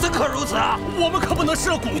怎可如此啊！我们可不能失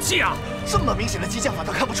了骨气啊！这么明显的激将法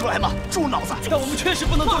都看不出来吗？猪脑子！但我们确实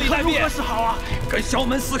不能坐以待毙。是好啊！跟萧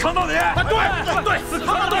门死扛到底！对，死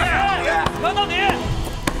扛到底！死扛到底！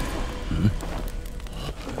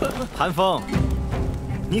韩风，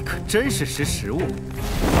你可真是识时务。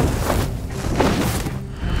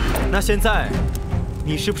那现在，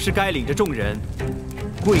你是不是该领着众人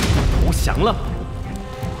跪地投降了？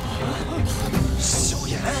萧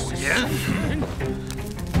炎，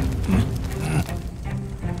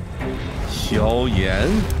萧炎，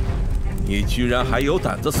你居然还有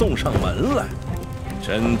胆子送上门来，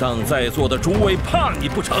真当在座的诸位怕你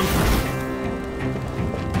不成？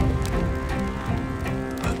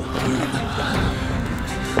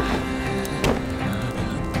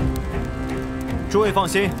诸位放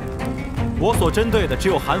心，我所针对的只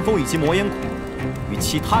有韩风以及魔岩谷，与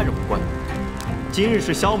其他人无关。今日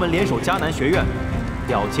是萧门联手迦南学院，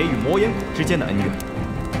了结与魔岩谷之间的恩怨。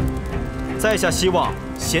在下希望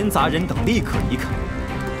闲杂人等立刻离开。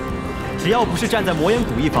只要不是站在魔岩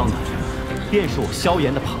谷一方的，便是我萧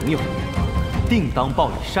炎的朋友，定当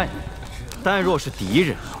报以善意；但若是敌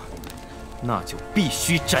人，那就必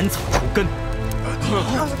须斩草除根。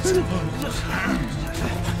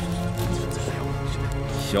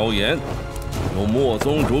萧炎，有莫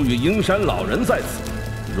宗主与阴山老人在此，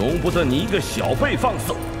容不得你一个小辈放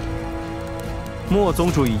肆。莫宗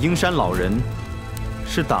主与阴山老人，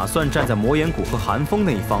是打算站在魔岩谷和寒风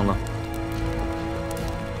那一方了？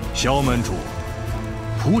萧门主，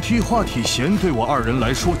菩提化体弦对我二人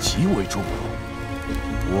来说极为重要，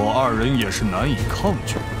我二人也是难以抗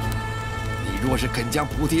拒的。你若是肯将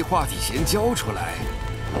菩提化体弦交出来，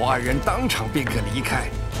我二人当场便可离开，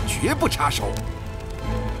绝不插手。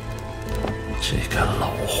这个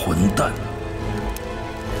老混蛋！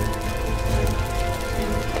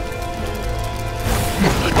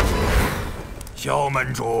萧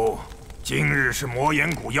门主，今日是魔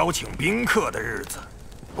岩谷邀请宾客的日子，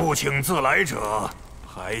不请自来者，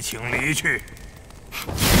还请离去。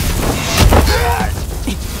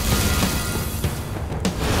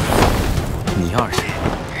你二人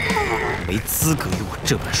没资格与我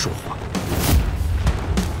这般说话。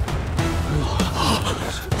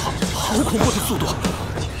好恐怖的速度！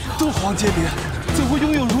斗皇阶别怎会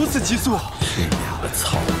拥有如此急速？这两个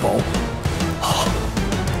草包！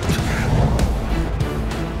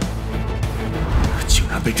竟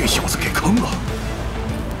然被这小子给坑了！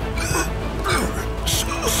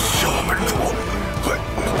萧门主，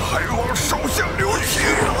还望手下留情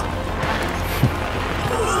啊！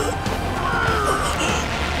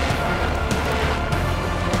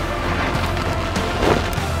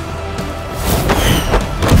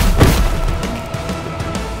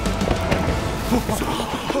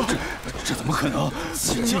这怎么可能？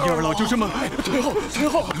金二老就这么退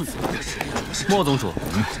后！莫宗主，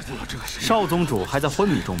少宗主还在昏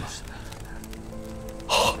迷中吧？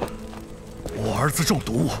我儿子中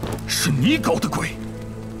毒，是你搞的鬼！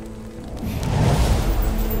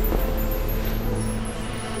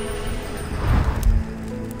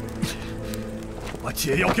把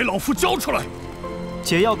解药给老夫交出来！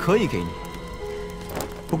解药可以给你，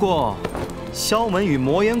不过萧门与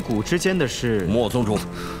魔岩谷之间的事，莫宗主，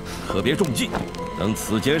可别中计。等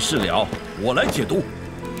此间事了，我来解毒。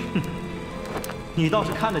哼，你倒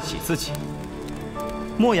是看得起自己。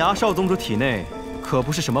莫崖少宗主体内可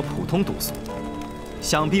不是什么普通毒素，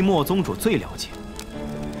想必莫宗主最了解。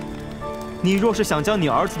你若是想将你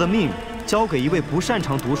儿子的命交给一位不擅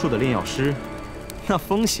长毒术的炼药师，那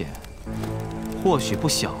风险或许不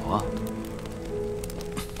小啊。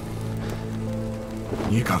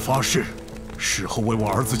你敢发誓，事后为我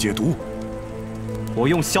儿子解毒？我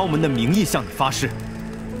用萧门的名义向你发誓。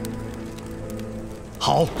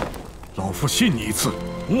好，老夫信你一次。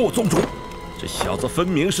莫宗主，这小子分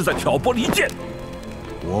明是在挑拨离间。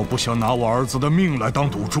我不想拿我儿子的命来当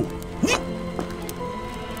赌注。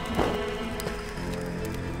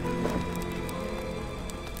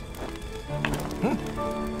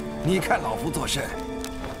你看老夫做甚？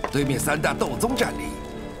对面3大斗宗战力，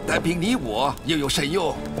单凭你我又有甚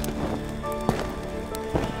用？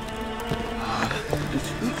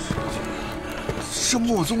这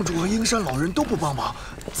莫宗主和阴山老人都不帮忙，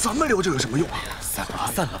咱们留着有什么用啊？散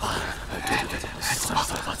了吧！对，走吧。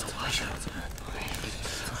走吧。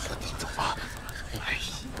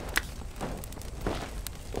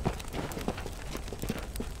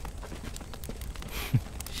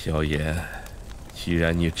萧炎，既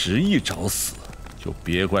然你执意找死，就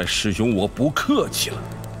别怪师兄我不客气了。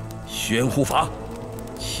玄护法，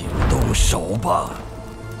请动手吧。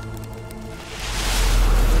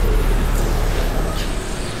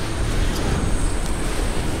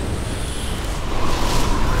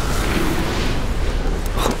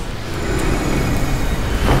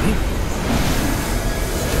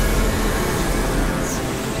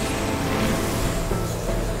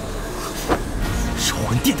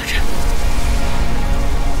殿的人，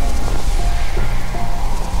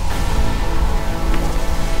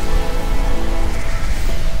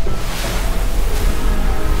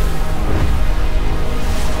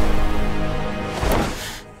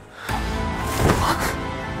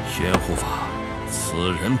玄护法，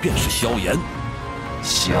此人便是萧炎。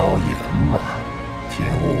萧炎嘛，听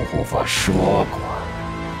雾护法说过。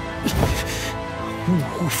雾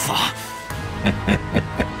护法。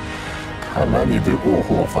看来你对雾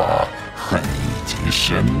护法恨意极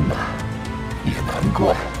深呐，也难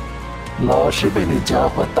怪，老是被那家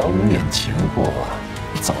伙当面擒获，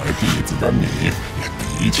作为弟子的你也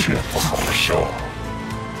的确不好受。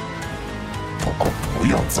不过不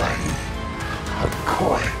要在意，很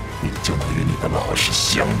快你就能与你的老师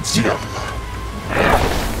相见了。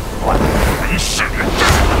还是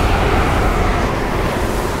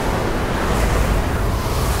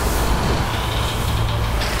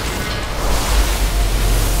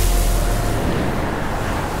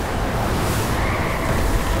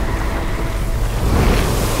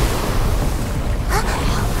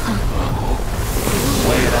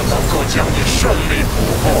将你顺利捕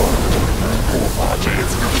获，护法这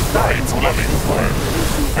次可是带走了灵魂，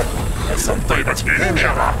还算对得起你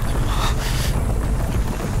了。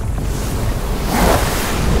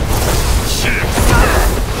去死！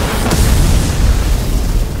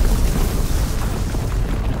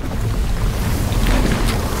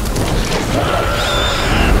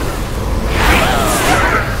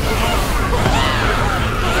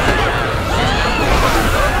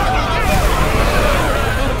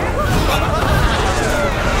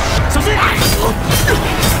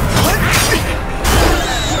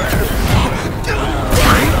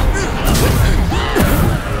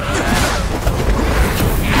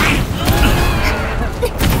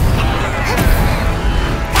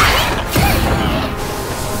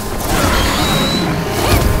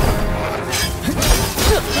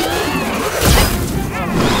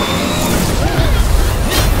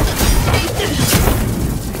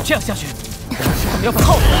这样下去，我们要反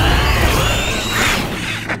后。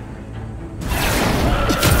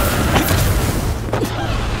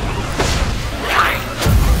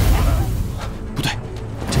不对，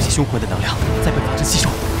这些凶魂的能量在被法阵吸收。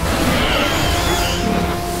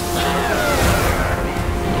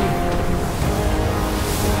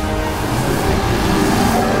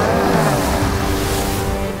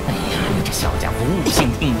哎呀，你这小家伙悟性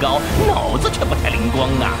挺高，脑子却不太灵光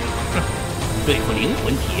啊！对付灵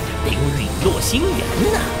魂体得用陨落心炎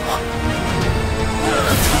呐。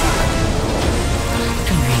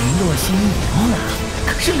这陨落心炎呐，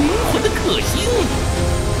可是灵魂的克星。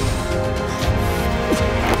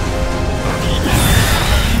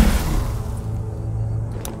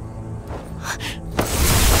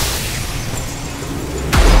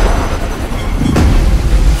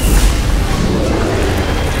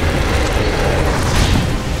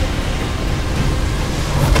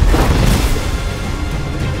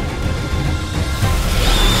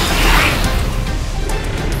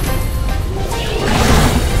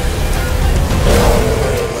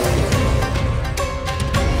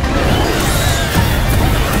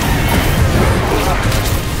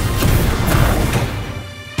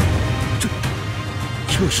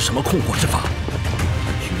这是什么控火之法？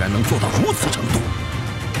居然能做到如此程度！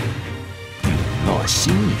陨落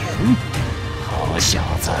心炎，好小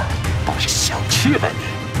子，倒是想去了你，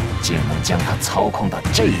竟能将他操控到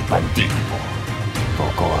这般地步。不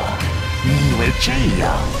过，你以为这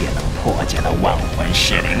样便能破解了万魂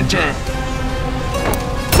噬灵阵？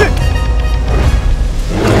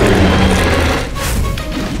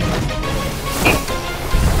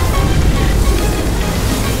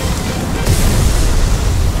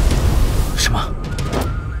什么？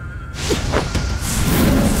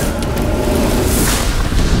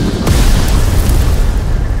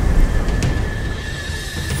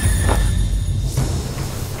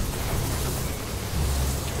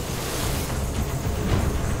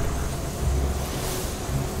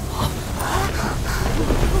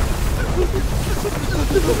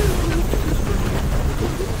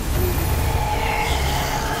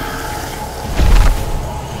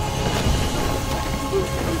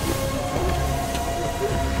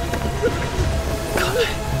看来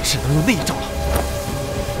只能用那一招了。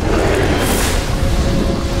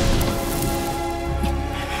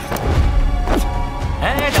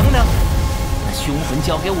哎，等等，那凶魂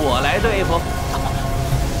交给我来对付。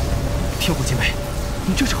天火前辈，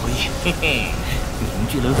你这是何意？嘿嘿，凝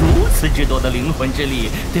聚了如此之多的灵魂之力，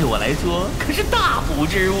对我来说可是大补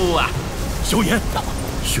之物啊！萧炎，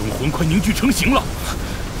凶魂快凝聚成型了。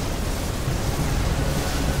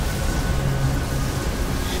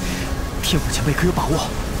天火前辈可有把握？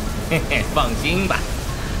嘿嘿，放心吧。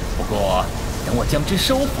不过等我将之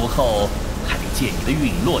收服后，还得借你的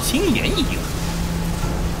陨落心炎一用。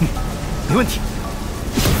没问题。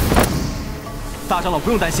大长老不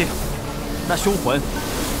用担心，那凶魂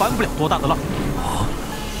翻不了多大的浪。啊！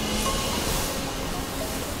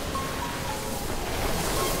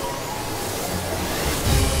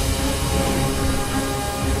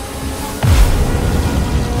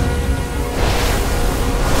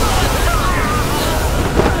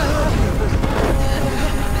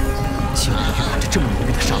竟然蕴含着这么浓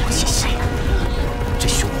郁的杀戮气息，这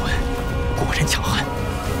凶魂果然强悍。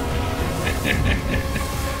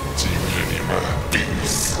今日你们必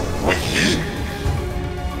死无疑！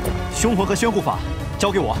凶魂和宣护法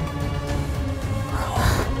交给我。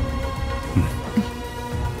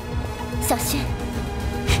小心！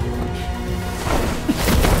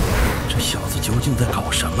这小子究竟在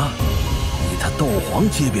搞什么？以他斗皇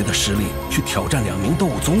级别的实力去挑战2名斗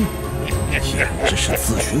宗，简直是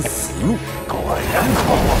自寻死路！果然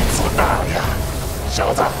狂妄自大呀，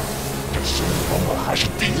小子！这凶魂我还是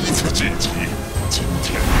第一次聚集，今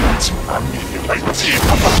天就拿你来祭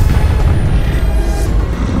他吧！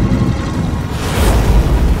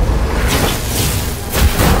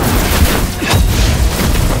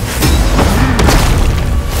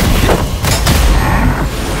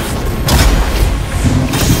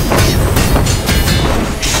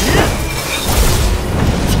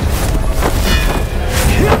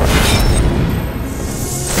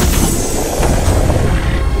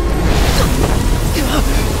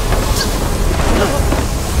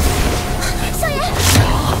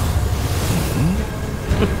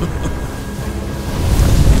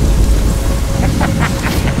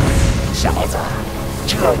小子，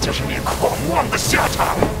这就是你狂妄的下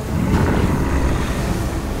场！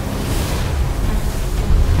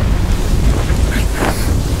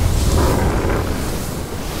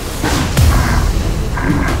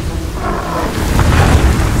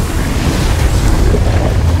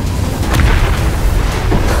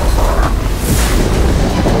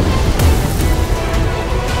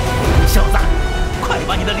小子，快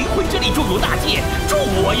把你的灵魂之力注入大戒，助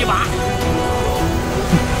我一把！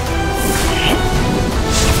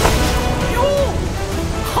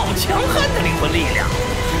好强悍的灵魂力量！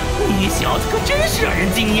你小子可真是让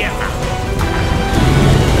人惊艳啊！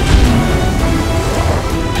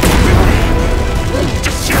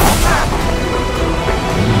这小子！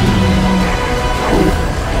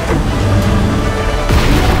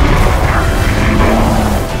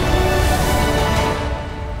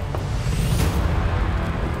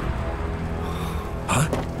啊！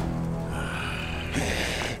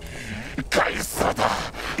该死的！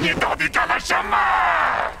你到底干了什么？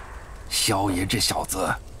萧炎这小子，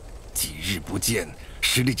几日不见，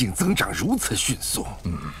实力竟增长如此迅速。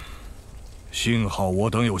幸好我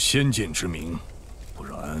等有先见之明，不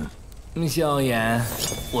然……萧炎，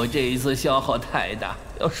我这一次消耗太大，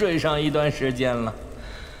要睡上一段时间了。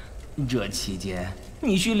这期间，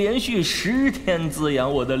你需连续10天滋养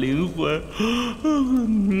我的灵魂，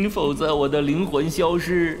否则我的灵魂消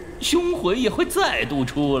失，凶魂也会再度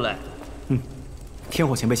出来。天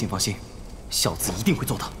火前辈，请放心，小子一定会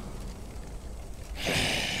做到。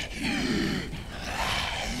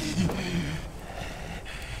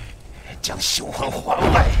将凶魂还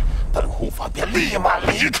来，本护法便立马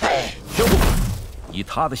离开。萧护法，以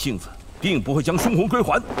他的性子，定不会将凶魂归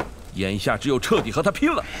还。眼下只有彻底和他拼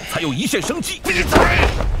了，才有一线生机。闭嘴！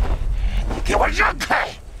你给我让开！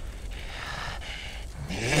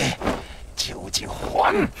你究竟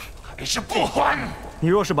还还是不还？你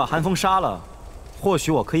若是把韩风杀了，或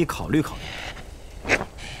许我可以考虑考虑。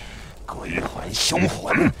归还凶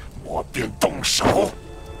魂，我便动手。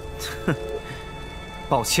哼，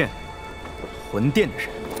抱歉，魂殿的人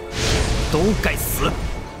都该死。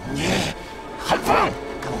你，韩风，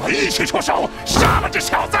跟我一起出手，杀了这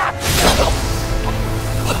小子！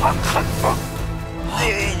韩风，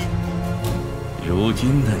如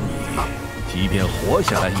今的你，即便活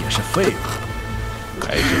下来也是废物，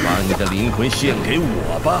还是把你的灵魂献给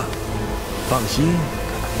我吧。放心，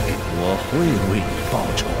我会为你报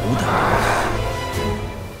仇的。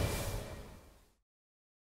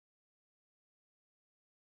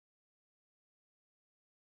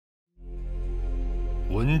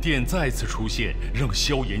魂殿再次出现，让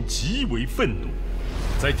萧炎极为愤怒。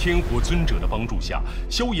在天火尊者的帮助下，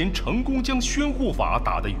萧炎成功将宣护法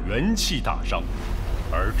打得元气大伤。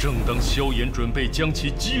而正当萧炎准备将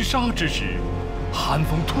其击杀之时，韩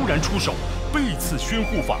风突然出手，背刺宣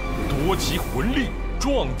护法，夺其魂力，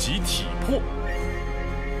撞击体魄。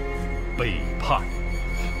背叛，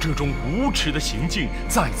这种无耻的行径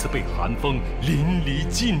再次被韩风淋漓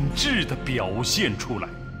尽致地表现出来。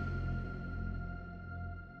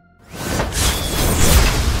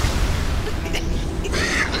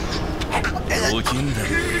如今的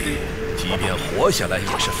你，即便活下来也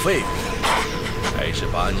是废物，还是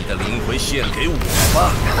把你的灵魂献给我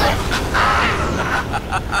吧。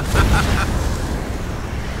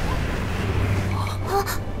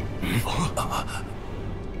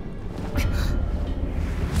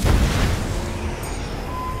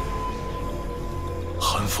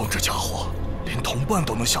韩风这家伙，连同伴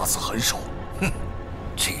都能下此狠手，哼，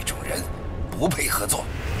这种人不配合作。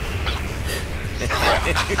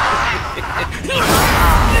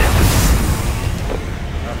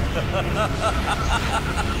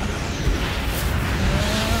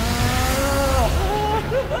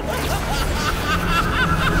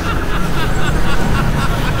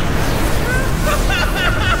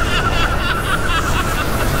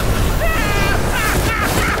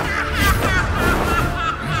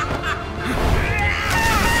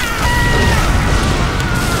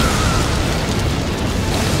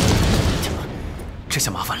这下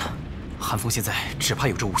麻烦了，韩风现在只怕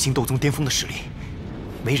有着5星斗宗巅峰的实力，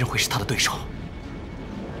没人会是他的对手。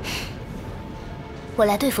我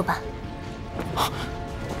来对付吧。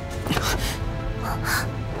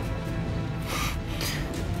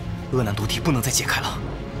厄难毒体不能再解开了，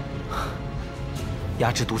压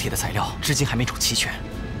制毒体的材料至今还没找齐全，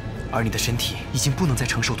而你的身体已经不能再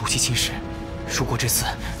承受毒气侵蚀。如果这次……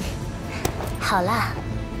好啦，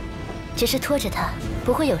只是拖着他，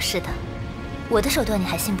不会有事的。我的手段你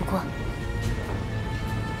还信不过？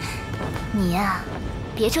你呀，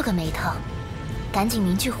别皱个眉头，赶紧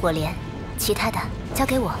凝聚火莲，其他的交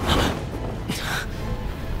给我。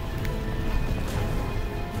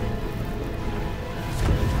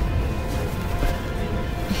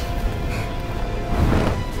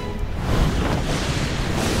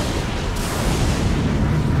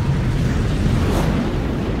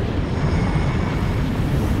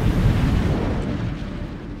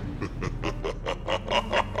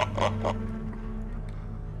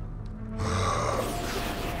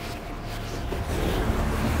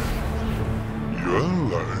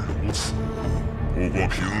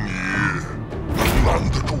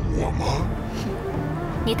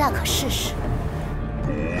你大可试试。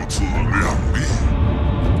不自量力！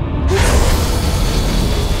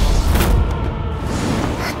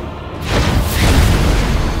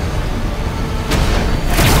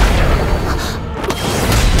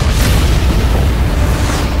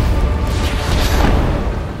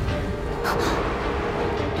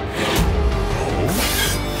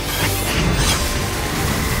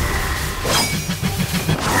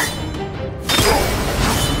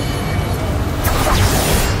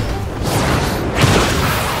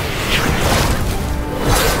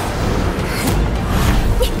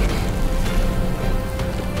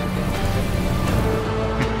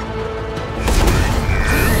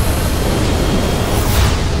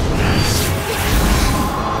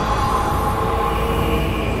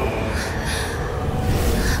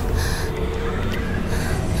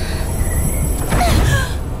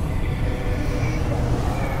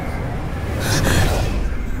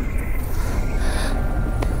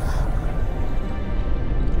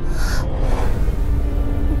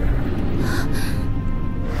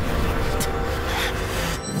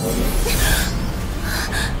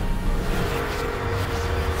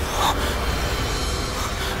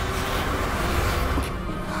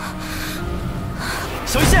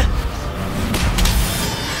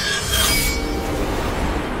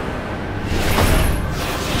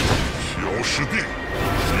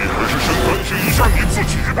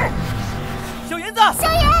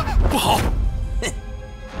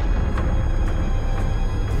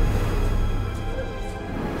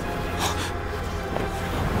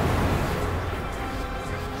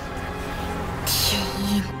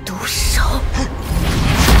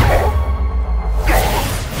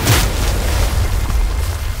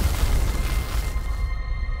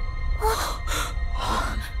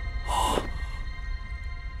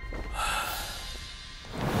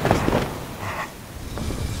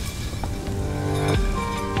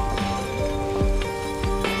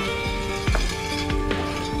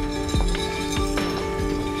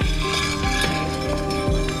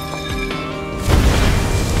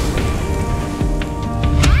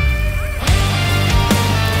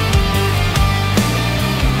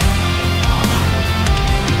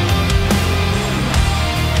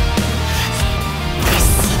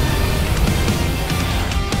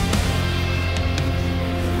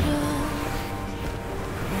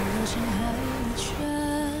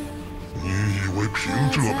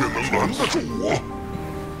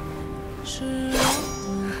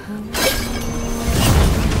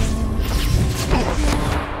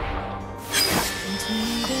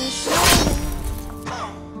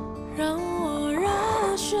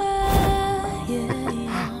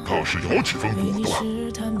几分果断。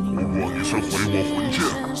不过你虽毁我魂剑，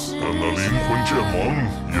但那灵魂剑盟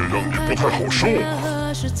也让你不太好受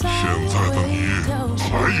啊。现在的你还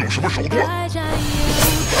有什么手段？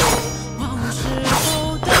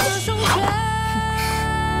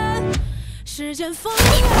时间风月，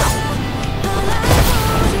跑来跑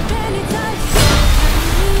去陪你在一起，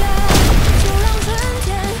就让春天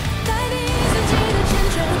代替自己的缱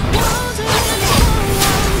绻，我最远的渴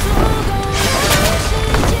望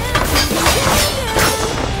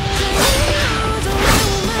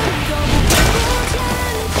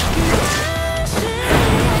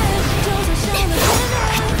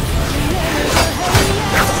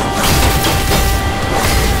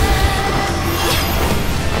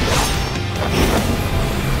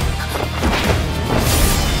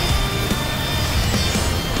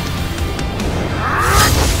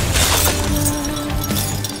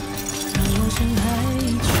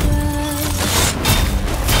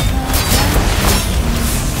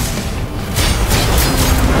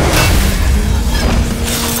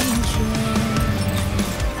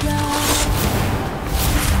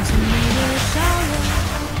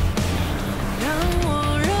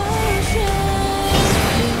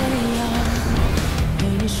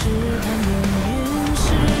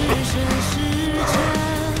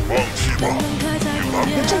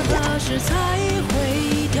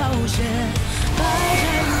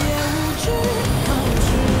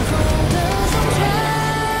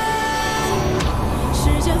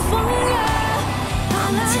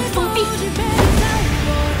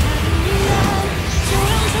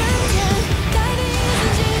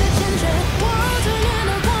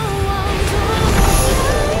足够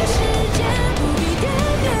让时间不变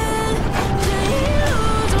这一路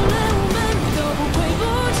走来我们都不会不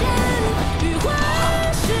见，与万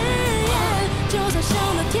誓言，就算上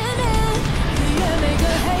了天边，越越的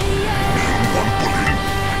黑夜。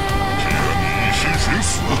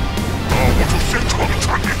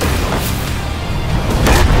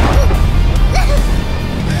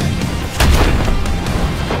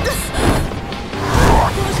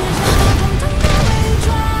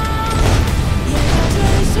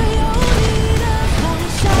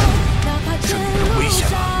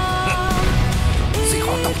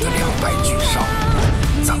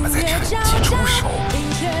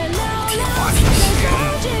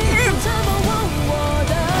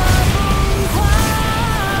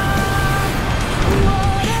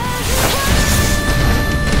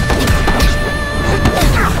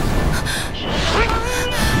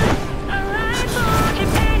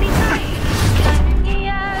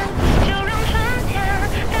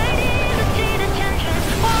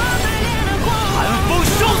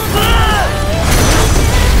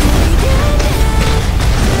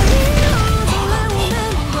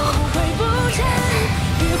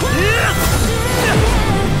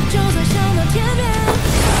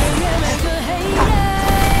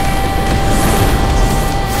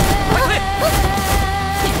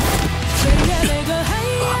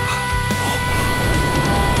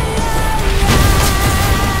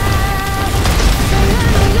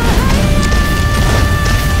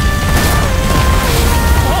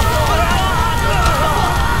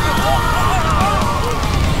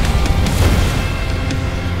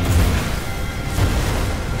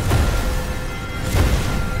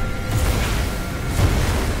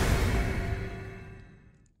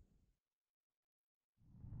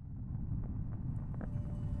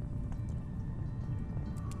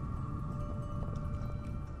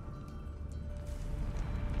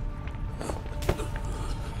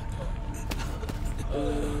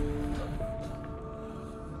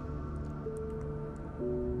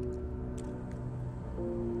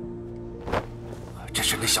这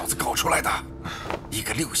是那小子搞出来的，一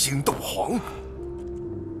个6星斗皇。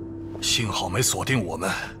幸好没锁定我们，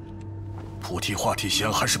菩提化体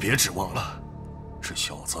仙还是别指望了。这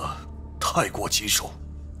小子太过棘手。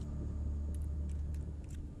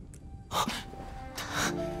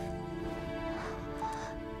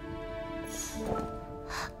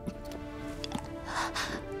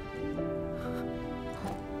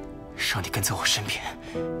让你跟在我身边，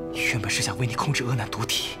原本是想为你控制恶难毒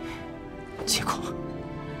体，结果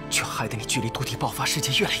却害得你距离毒体爆发时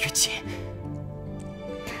间越来越近。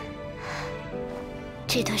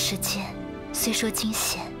这段时间虽说惊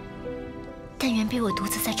险，但远比我独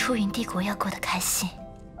自在出云帝国要过得开心。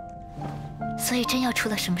所以真要出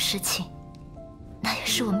了什么事情，那也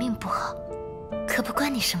是我命不好，可不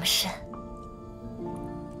关你什么事。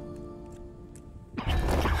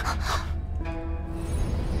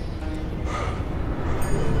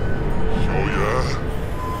萧炎，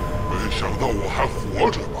没想到我还活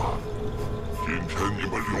着吧？今天你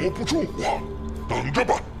们留不住我，等着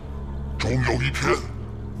吧！有一天，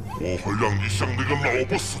我会让你像那个老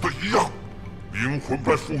不死的一样，灵魂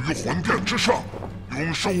被附于魂殿之上，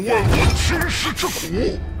永受万物侵蚀之苦。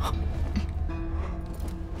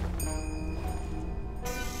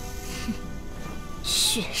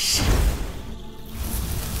血誓。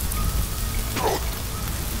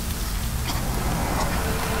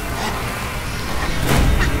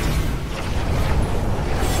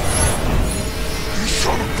你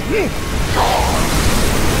上毒！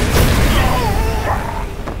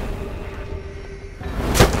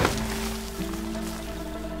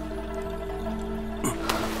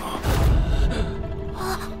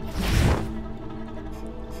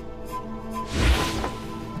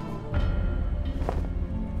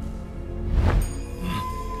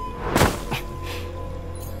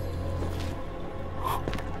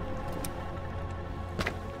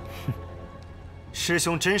师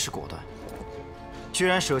兄真是果断，居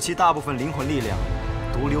然舍弃大部分灵魂力量，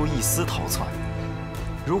独留一丝逃窜。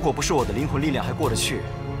如果不是我的灵魂力量还过得去，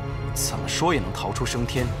怎么说也能逃出升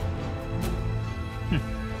天。哼！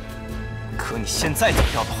可你现在走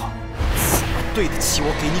掉的话，怎么对得起我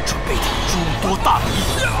给你准备的诸多大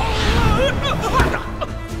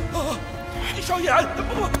礼？萧炎，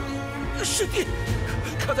师弟，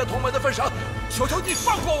看在同门的份上，求求你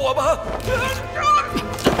放过我吧！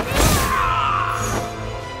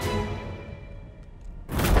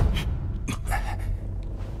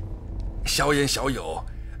萧炎小友，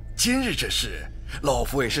今日之事，老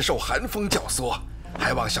夫也是受寒风教唆，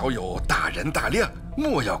还望小友大人大量，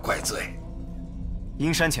莫要怪罪。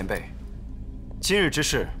阴山前辈，今日之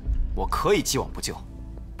事，我可以既往不咎，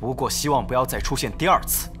不过希望不要再出现第二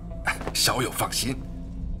次。小友放心。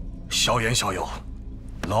萧炎小友，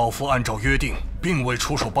老夫按照约定，并未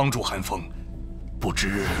出手帮助寒风，不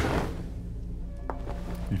知。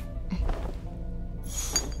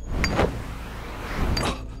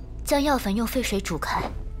将药粉用沸水煮开，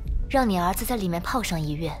让你儿子在里面泡上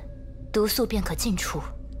1月，毒素便可尽除。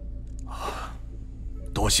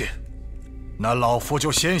多谢，那老夫就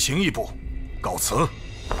先行一步，告辞。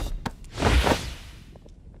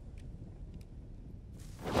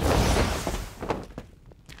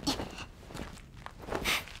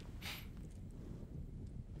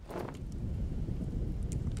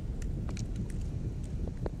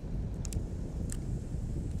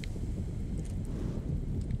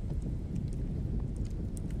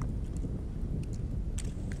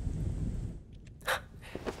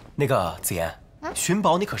那个紫妍，寻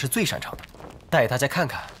宝你可是最擅长的，带大家看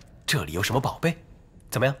看这里有什么宝贝，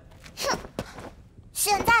怎么样？哼，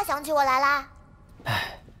现在想起我来啦？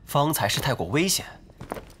哎，方才是太过危险，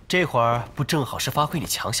这会儿不正好是发挥你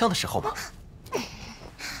强项的时候吗？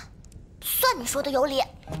算你说的有理，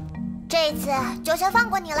这次就先放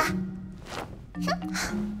过你了。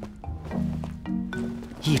哼，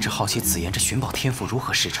一直好奇紫妍这寻宝天赋如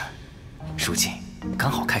何施展，如今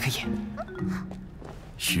刚好开开眼。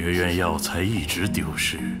学院药材一直丢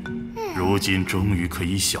失，如今终于可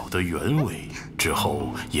以晓得原委，之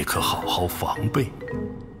后也可好好防备。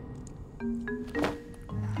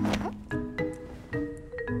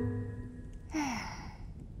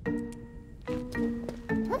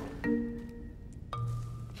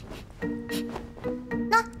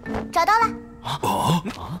那找到了。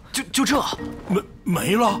就这，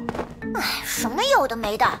没了。哎，什么有的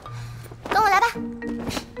没的，跟我来吧。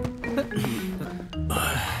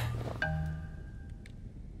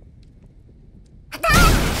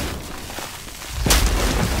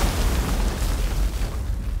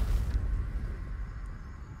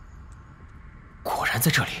果然在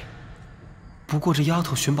这里，不过这丫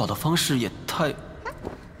头寻宝的方式也太……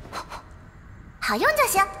好用就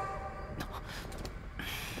行。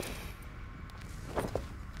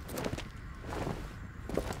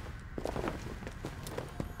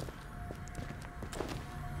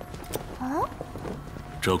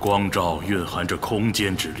这光照蕴含着空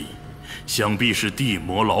间之力，想必是地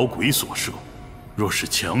魔老鬼所设。若是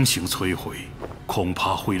强行摧毁，恐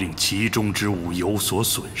怕会令其中之物有所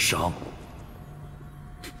损伤。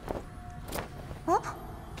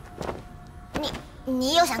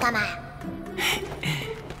你又想干嘛呀？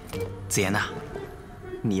紫妍呐，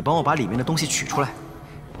你帮我把里面的东西取出来，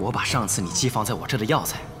我把上次你寄放在我这的药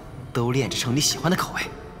材，都炼制成你喜欢的口味。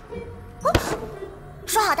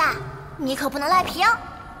说好的，你可不能赖皮哦。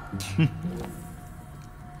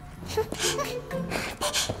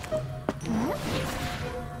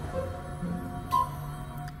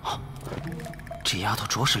这丫头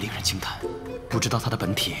着实令人惊叹，不知道她的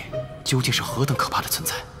本体究竟是何等可怕的存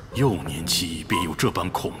在。幼年期便有这般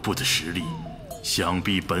恐怖的实力，想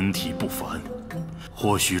必本体不凡。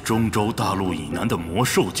或许中州大陆以南的魔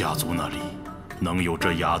兽家族那里能有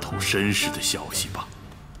这丫头身世的消息吧？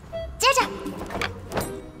接着，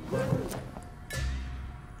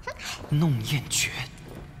弄焰诀，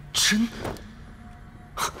针，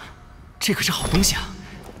这可是好东西啊！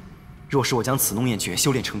若是我将此弄焰诀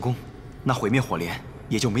修炼成功，那毁灭火莲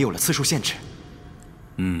也就没有了次数限制。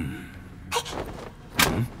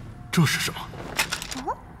这是什么？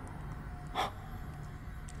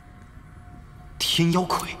天妖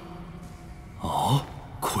魁。哦，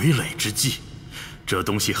傀儡之技，这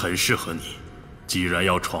东西很适合你。既然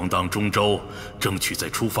要闯荡中州，争取在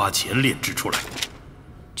出发前炼制出来。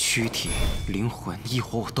躯体、灵魂、异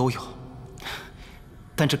火我都有，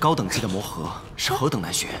但这高等级的魔核是何等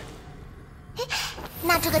难学。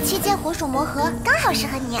那这个七阶火属魔核刚好适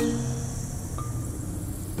合你。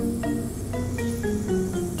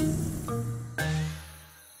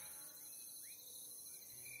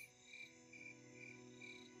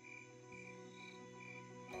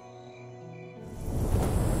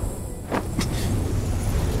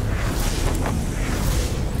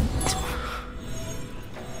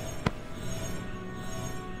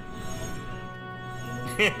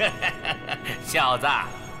小子，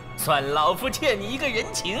算老夫欠你一个人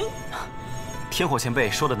情。天火前辈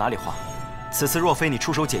说的哪里话？此次若非你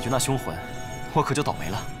出手解决那凶魂，我可就倒霉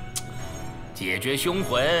了。解决凶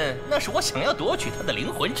魂，那是我想要夺取他的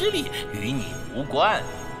灵魂之力，与你无关。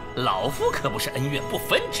老夫可不是恩怨不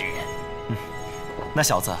分之人。那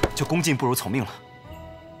小子就恭敬不如从命了。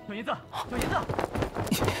小爷子，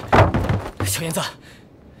小爷子，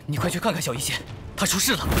你快去看看小医仙，他出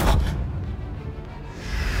事了。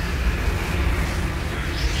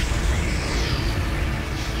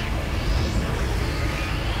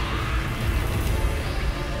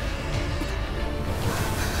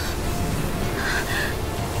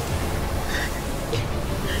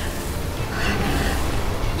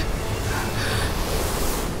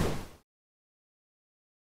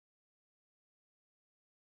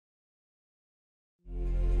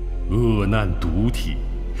恶难毒体，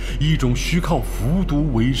一种需靠服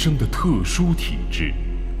毒为生的特殊体质。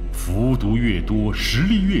服毒越多，实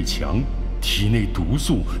力越强，体内毒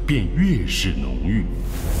素便越是浓郁，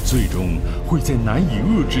最终会在难以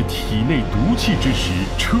遏制体内毒气之时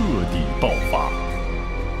彻底爆发，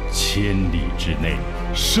千里之内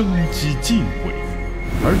生机尽毁，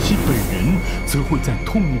而其本人则会在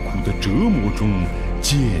痛苦的折磨中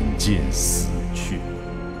渐渐死去。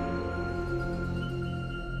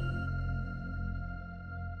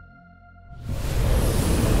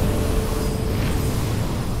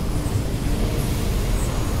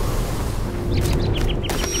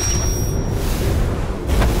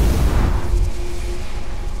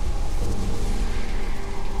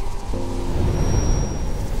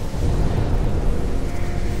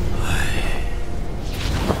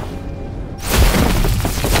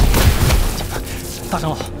大长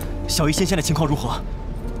老，小医仙现在情况如何？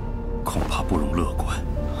恐怕不容乐观。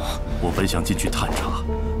我本想进去探查，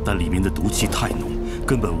但里面的毒气太浓，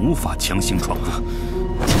根本无法强行闯入。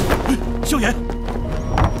萧炎，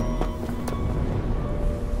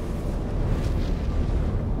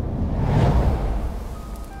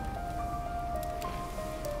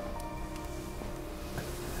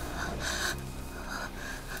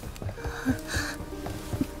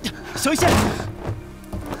小医仙。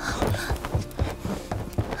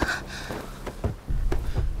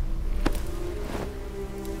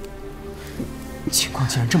情况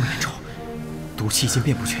竟然这么严重，毒气已经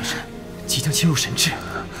遍布全身，即将侵入神智。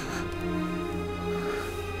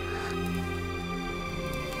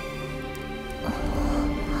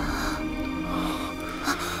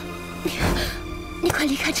你快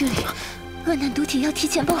离开这里，恶难毒体要提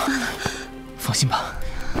前爆发了。放心吧，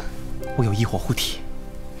我有异火护体，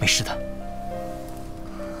没事的。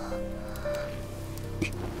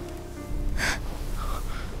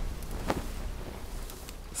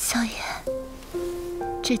萧炎，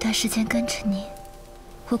这段时间跟着你，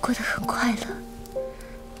我过得很快乐。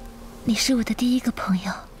你是我的第一个朋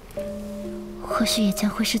友，或许也将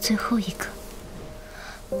会是最后一个。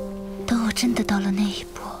等我真的到了那一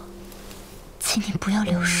步，请你不要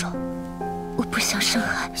留手，我不想伤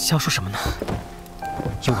害。瞎说什么呢？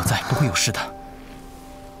有我在，不会有事的。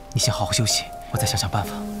你先好好休息，我再想想办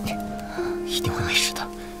法，一定会没事的。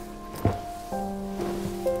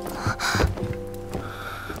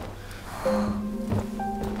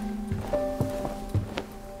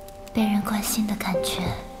被人关心的感觉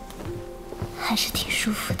还是挺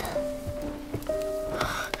舒服的。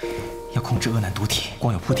要控制恶难毒体，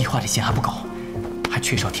光有菩提化的线还不够，还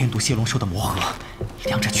缺少天毒蝎龙兽的魔核，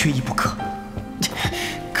两者缺一不可。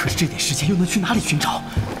可是这点时间又能去哪里寻找？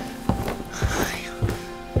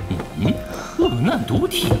恶难毒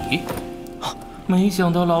体，没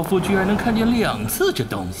想到老夫居然能看见2次这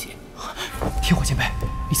东西。天火前辈，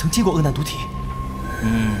你曾见过恶难毒体？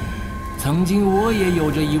曾经我也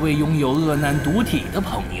有着一位拥有恶难毒体的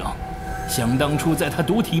朋友。想当初在他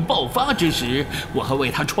毒体爆发之时，我还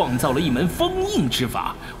为他创造了一门封印之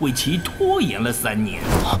法，为其拖延了3年。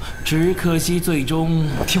只可惜最终……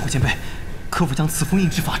天火前辈，可否将此封印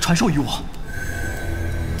之法传授于我？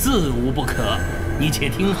自无不可。你且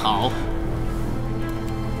听好。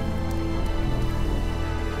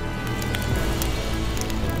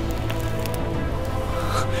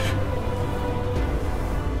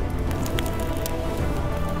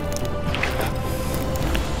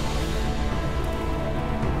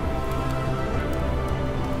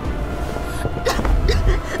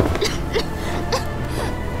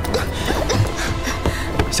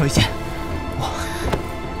小医仙，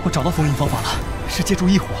我找到封印方法了，是借助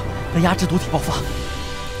异火来压制毒体爆发。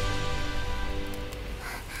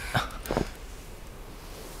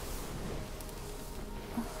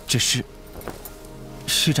只是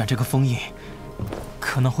施展这个封印，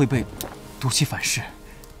可能会被毒气反噬。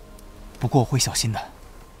不过我会小心的。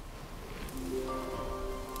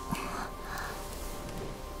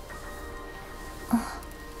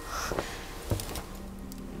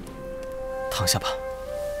躺下吧。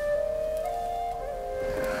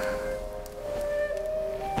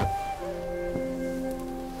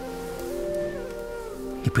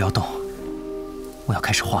你不要动，我要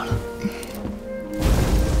开始画了。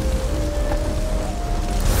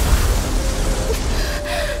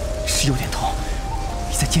是有点痛，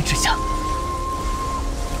你再坚持一下。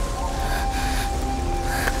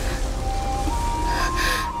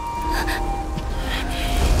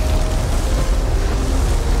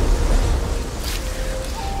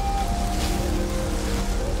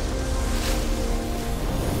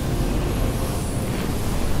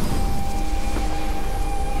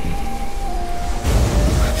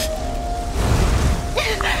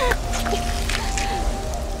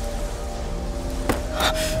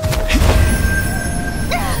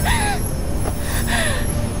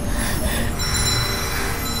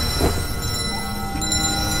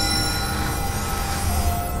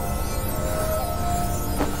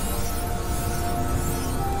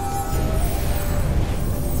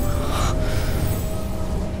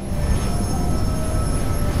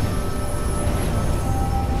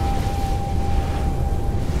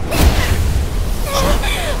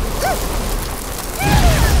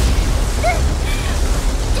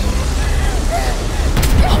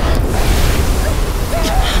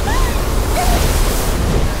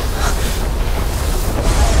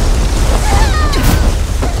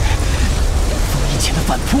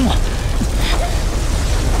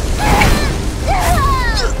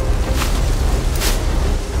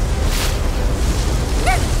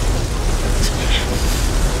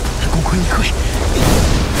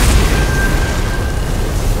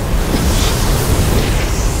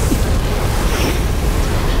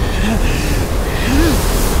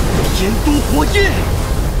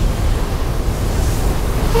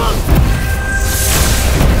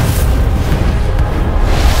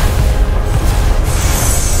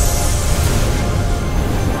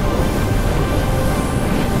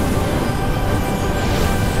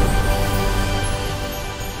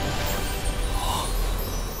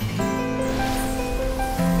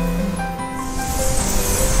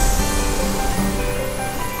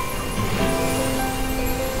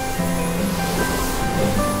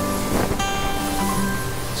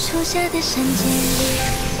树下的山间，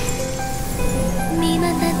弥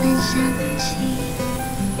漫淡淡香气，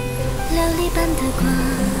琉璃般的光，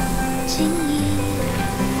晶莹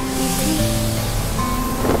一滴，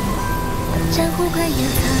江湖快远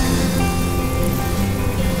方，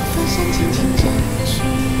风声轻轻阵去，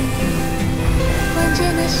望见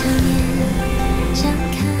那少年将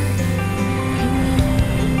看云影，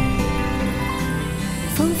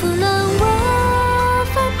丰富了我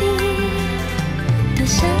发鬓。多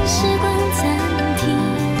想时光暂停，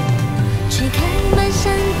吹开漫山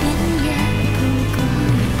遍野蒲公，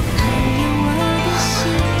还有我的心。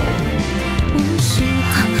无需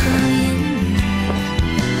太多言语，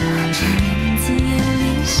只愿自由旅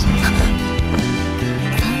行，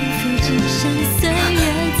仿佛置身岁月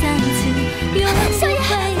再次永不会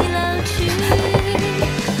老去。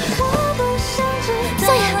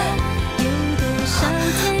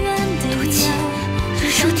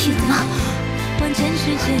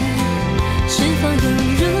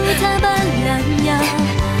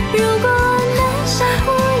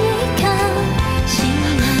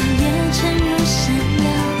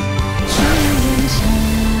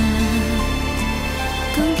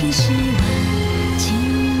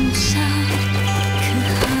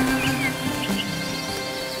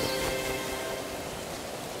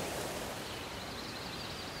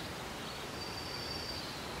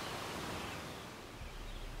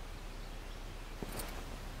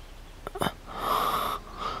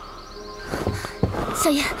小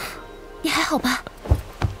炎，你还好吧？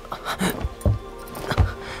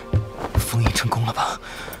封印成功了吧？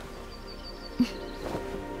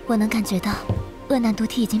我能感觉到，恶难毒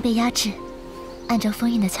体已经被压制，按照封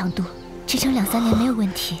印的强度，支撑2、3年没有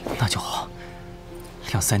问题。那就好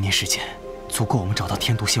，2、3年时间足够我们找到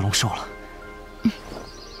天毒蝎龙兽了。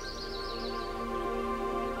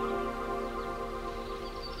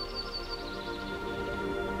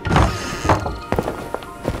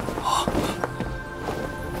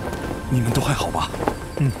你们都还好吧？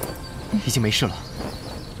已经没事了。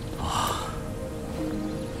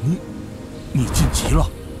你晋级了？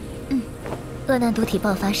恶难毒体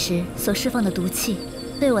爆发时所释放的毒气，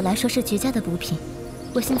对我来说是绝佳的补品。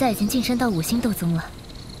我现在已经晋升到5星斗宗了。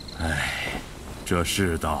这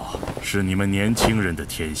世道是你们年轻人的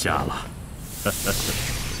天下了。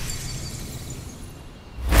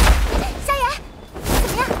萧炎，怎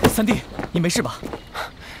么样？三弟，你没事吧？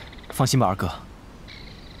放心吧，二哥。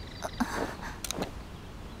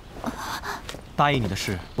答应你的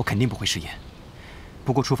事，我肯定不会食言。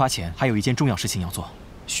不过出发前还有一件重要事情要做，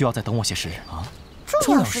需要再等我些时日啊。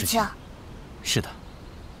重要事情？是的，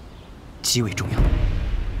极为重要。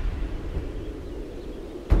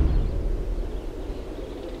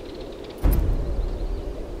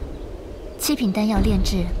7品丹药炼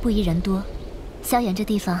制不宜人多，萧炎这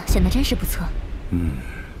地方选的真是不错。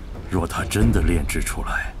若他真的炼制出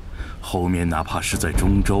来，后面哪怕是在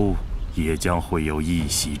中州，也将会有一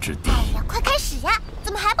席之地。哎呀，快开始呀！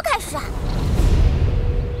怎么还不开始啊？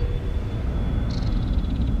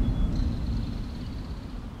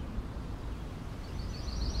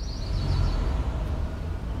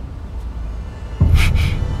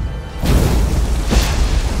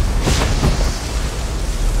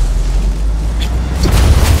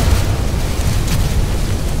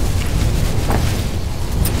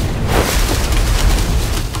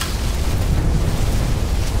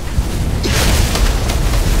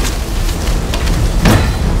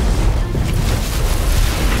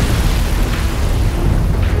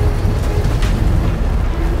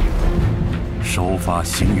手法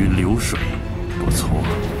行云流水，不错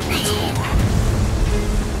不错。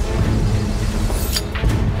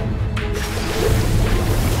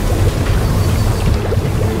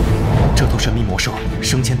这头神秘魔兽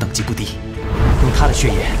升迁等级不低，用它的血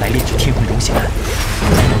液来炼制天魂融血丹，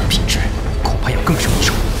丹药的品质恐怕要更胜一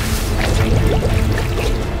筹。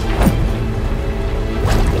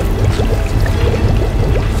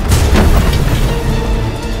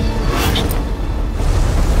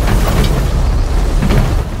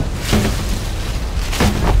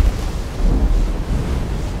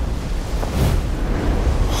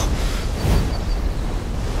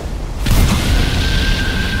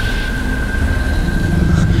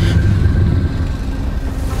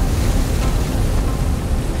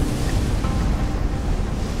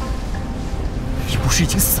不是已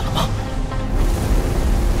经死了吗？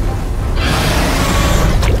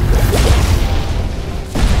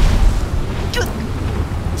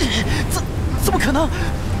怎么可能？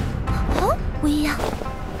哦，无异样。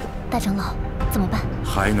大长老，怎么办？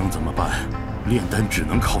还能怎么办？炼丹只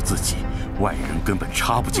能靠自己，外人根本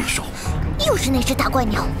插不进手。又是那只大怪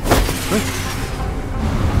鸟。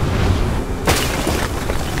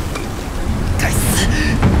该死！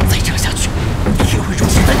再这样下去，天会融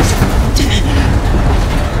血丹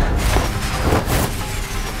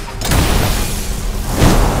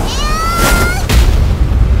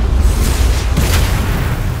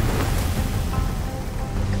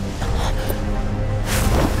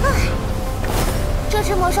这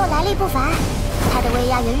只魔兽来历不凡，它的威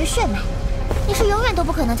压源于血脉，你是永远都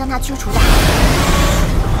不可能将它驱除的。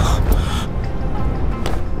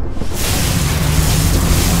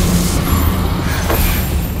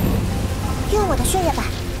用我的血液吧，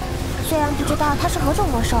虽然不知道它是何种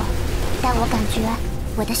魔兽，但我感觉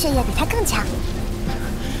我的血液比它更强。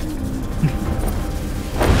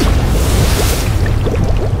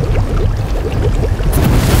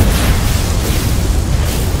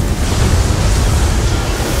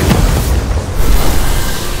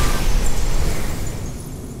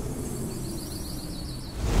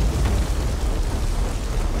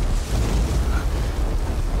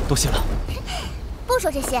多谢了。不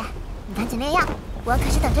说这些，你赶紧炼药，我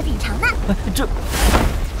可是等着品尝呢。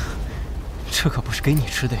这可不是给你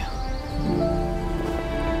吃的呀。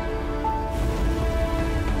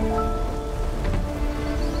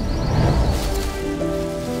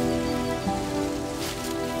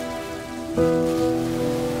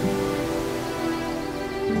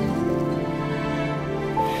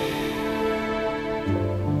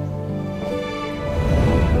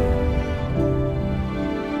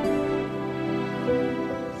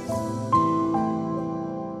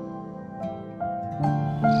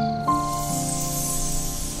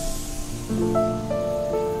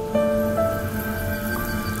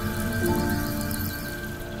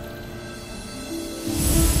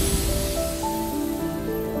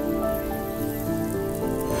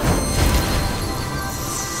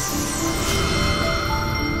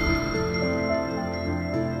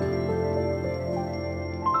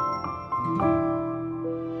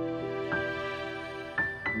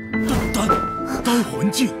丹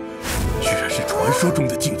魂境，居然是传说中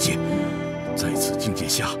的境界。在此境界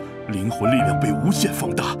下，灵魂力量被无限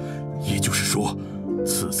放大，也就是说，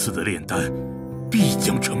此次的炼丹必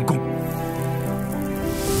将成功。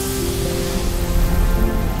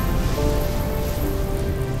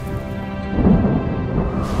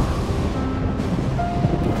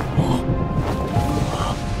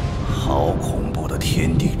好恐怖的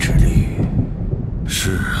天地之力！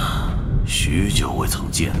是啊，许久未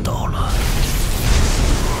曾见到了。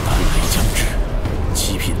丹雷将至，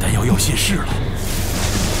极品丹药要现世了。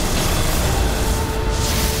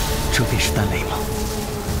这便是丹雷吗？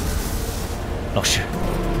老师，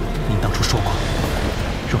您当初说过，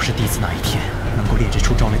若是弟子哪一天能够炼制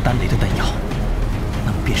出招来丹雷的丹药，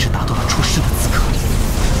那么便是达到了出师的资格。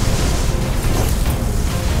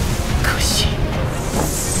可惜，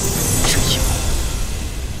这一幕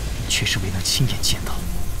却是未能亲眼见到。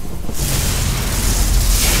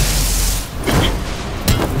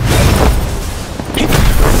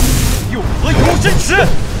永和幽深池，烈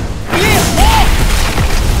火！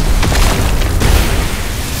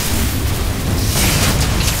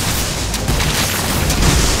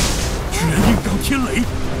居然硬刚天雷，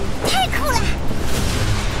太酷了！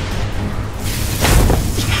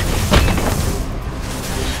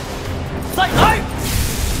再来！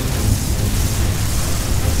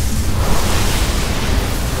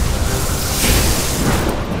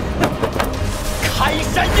开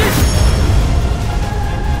山印！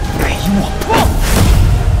给我破！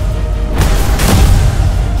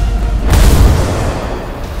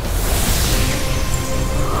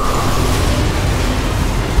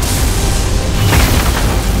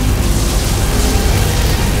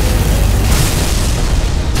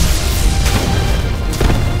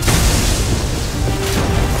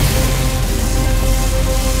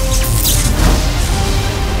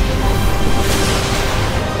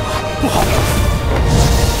不好！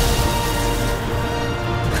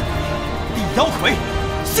地妖魁，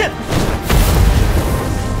现！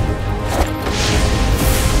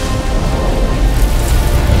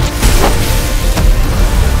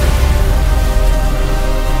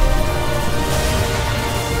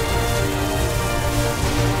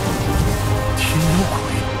天妖魁？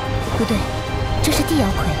不对，这是地妖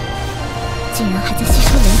魁，竟然还在吸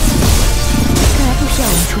收雷击，看来不需要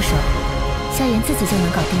我们出手，萧炎自己就能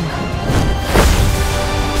搞定了。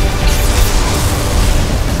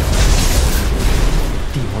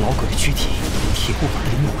地魔老鬼的躯体，铁护法的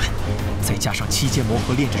灵魂，再加上七阶魔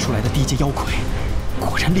核炼制出来的低阶妖魁，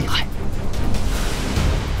果然厉害。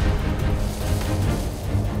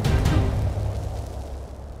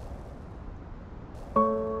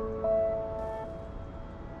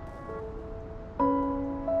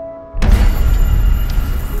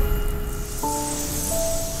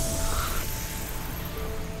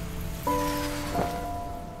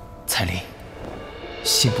彩铃，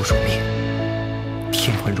信不如命。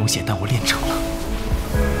天魂溶血丹我炼成了，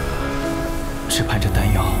只盼这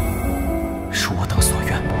丹药如我等所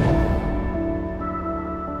愿。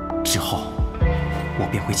之后，我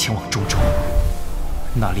便会前往中州，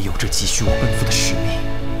那里有着急需我奔赴的使命，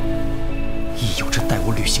亦有着待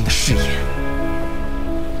我履行的誓言。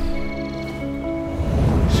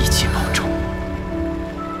一切保重，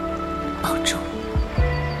保重。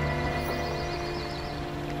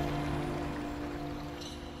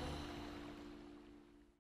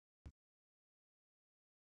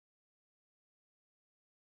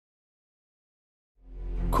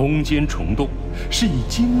空间虫洞是以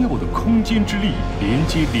精妙的空间之力连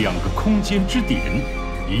接两个空间之点，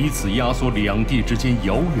以此压缩两地之间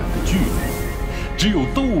遥远的距离。只有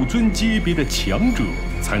斗尊级别的强者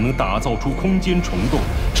才能打造出空间虫洞，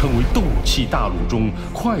成为斗气大陆中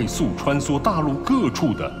快速穿梭大陆各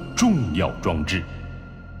处的重要装置。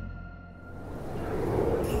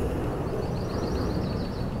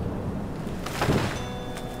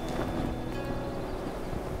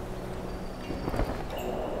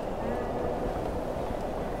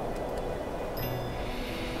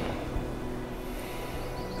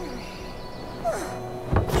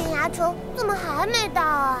虫怎么还没到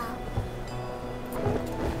啊？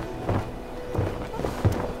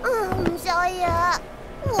萧炎，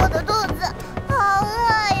我的肚子好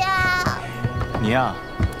饿呀！你呀，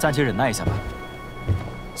暂且忍耐一下吧。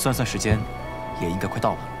算算时间，也应该快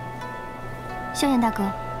到了。萧炎大哥，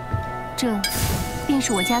这便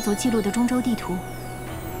是我家族记录的中州地图。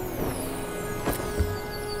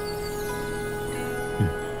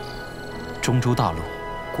中州大陆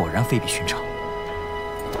果然非比寻常。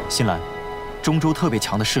新兰，中州特别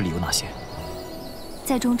强的势力有哪些？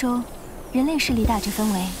在中州，人类势力大致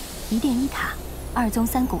分为一殿一塔、二宗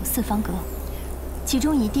三谷四方阁，其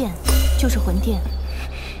中一殿就是魂殿。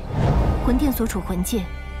魂殿所处魂界，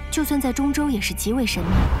就算在中州也是极为神秘；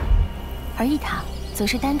而一塔则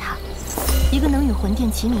是丹塔，一个能与魂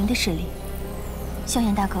殿齐名的势力。萧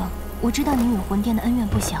炎大哥，我知道您与魂殿的恩怨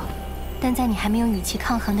不小，但在你还没有与其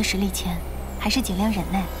抗衡的实力前，还是尽量忍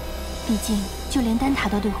耐。毕竟，就连丹塔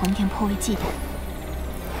都对魂殿颇为忌惮。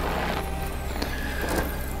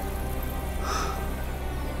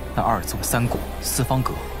那二宗三谷四方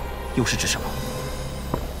阁，又是指什么？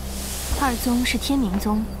二宗是天明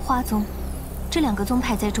宗、花宗，这两个宗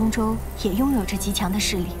派在中州也拥有着极强的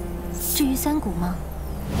势力。至于三谷嘛，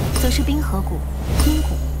则是冰河谷、阴谷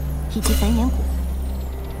以及焚炎谷。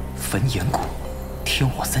焚炎谷，天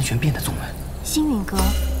火三玄变的宗门。星陨阁、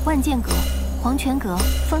万剑阁、黄泉阁、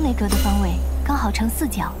风雷阁的方位刚好呈四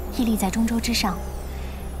角，屹立在中州之上，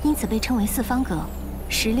因此被称为四方阁，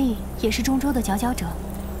实力也是中州的佼佼者，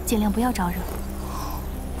尽量不要招惹。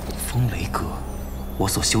风雷阁，我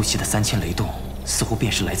所修习的3000雷动，似乎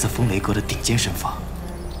便是来自风雷阁的顶尖身法。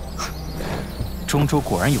中州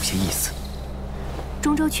果然有些意思。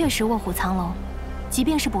中州确实卧虎藏龙，即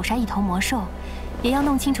便是捕杀一头魔兽，也要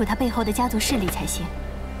弄清楚它背后的家族势力才行。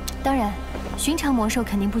当然，寻常魔兽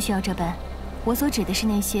肯定不需要这般。我所指的是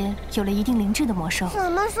那些有了一定灵智的魔兽。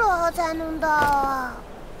什么时候才能到啊？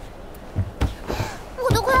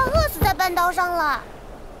我都快要饿死在半道上了。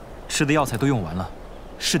吃的药材都用完了，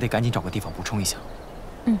是得赶紧找个地方补充一下。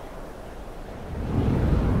嗯。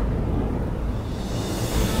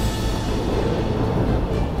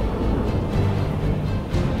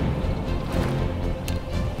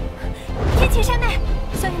天启山脉，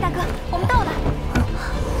萧炎大哥，我们到了。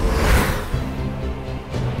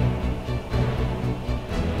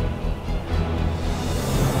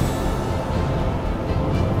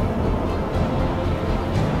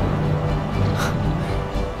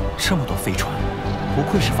这么多飞船，不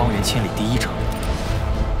愧是方圆千里第一城。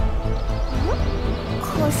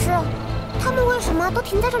可是，他们为什么都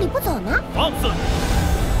停在这里不走呢？放肆！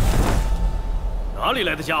哪里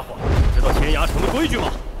来的家伙？知道天涯城的规矩吗？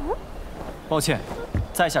抱歉，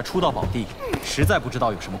在下初到宝地，实在不知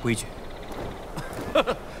道有什么规矩。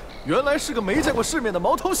原来是个没见过世面的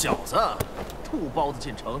毛头小子，土包子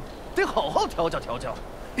进城，得好好调教调教。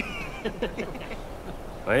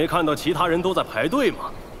没看到其他人都在排队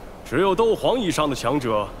吗？只有斗皇以上的强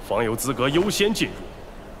者方有资格优先进入。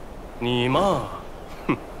你嘛，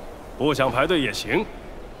哼，不想排队也行，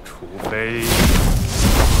除非……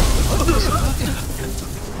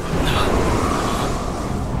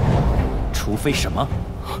除非什么？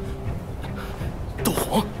斗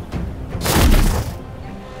皇。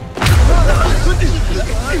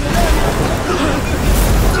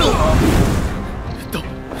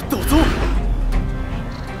斗宗。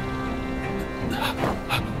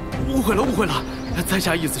误会了，误会了！在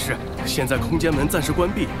下意思是，现在空间门暂时关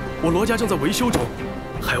闭，我罗家正在维修中，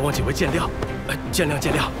还望几位见谅，见谅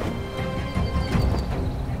见谅。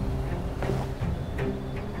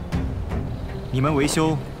你们维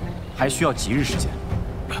修还需要几日时间？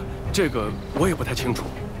这个我也不太清楚。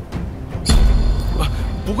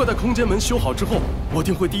不过在空间门修好之后，我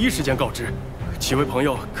定会第一时间告知。几位朋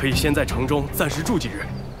友可以先在城中暂时住几日。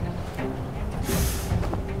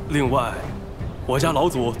另外，我家老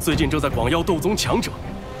祖最近正在广邀斗宗强者，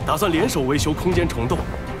打算联手维修空间虫洞，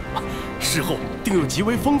事后定有极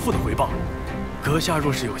为丰富的回报。阁下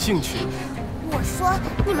若是有兴趣，我说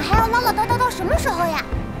你们还要唠唠叨叨到什么时候呀？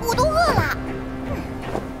我都饿了。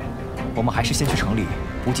我们还是先去城里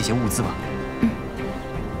补几些物资吧。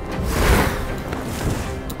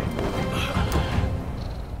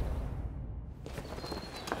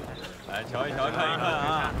来瞧一瞧，看一看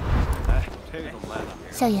啊！哎，这个怎么卖的？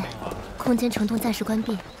萧炎，空间虫洞暂时关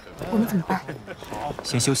闭，我们怎么办？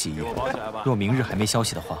先休息一夜，若明日还没消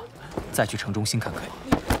息的话，再去城中心看看。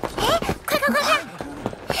哎，快看快看！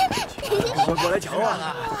快过来瞧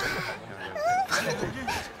啊！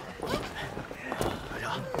哎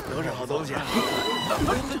呀，都是好东西！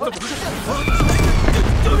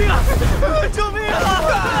救命啊！救命啊！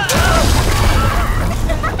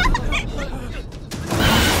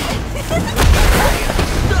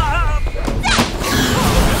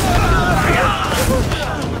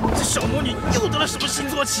这小魔女又得了什么星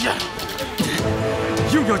座期啊？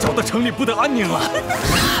又要搅得城里不得安宁了！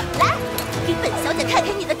来，给本小姐看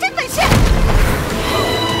看你的真本事！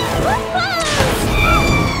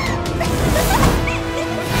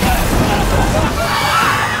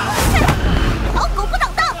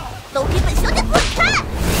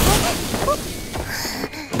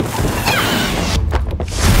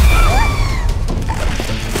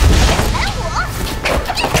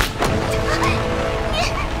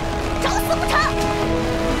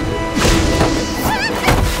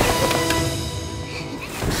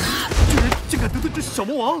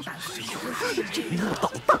王，误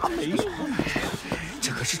导大美。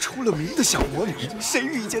这可是出了名的小魔女，谁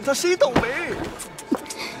遇见她谁倒霉。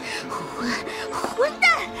混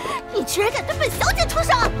蛋！你居然敢对本小姐出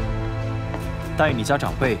手！待你家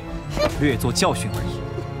长辈略作教训而已。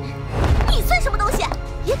你算什么东西？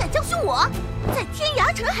也敢教训我？在天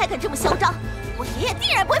涯城还敢这么嚣张？我爷爷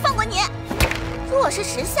定然不会放过你！若是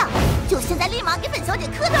识相，就现在立马给本小姐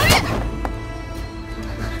磕头认！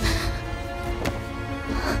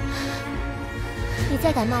你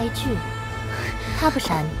再敢骂一句，他不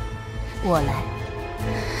杀你，我来。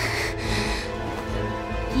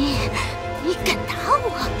你敢打我？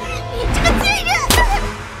你这个贱人！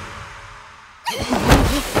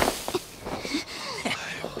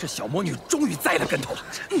这小魔女终于栽了跟头了，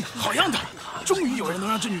好样的！终于有人能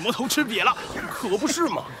让这女魔头吃瘪了，可不是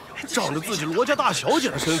嘛？仗着自己罗家大小姐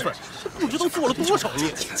的身份，不知道做了多少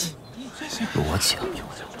孽。罗家，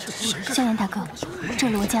萧炎大哥，这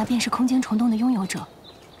罗家便是空间虫洞的拥有者，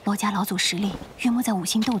罗家老祖实力约莫在5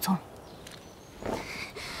星斗宗。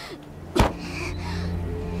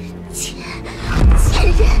贱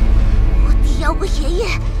人！我爹要我爷爷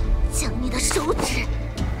将你的手指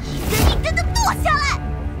一根一根的剁下来！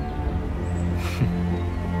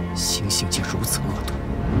心性竟如此恶毒！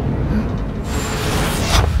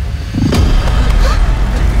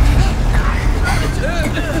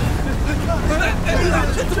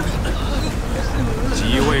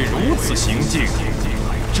几位如此行径，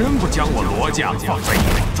还真不将我罗家放在眼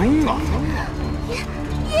中啊！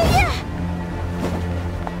爷爷！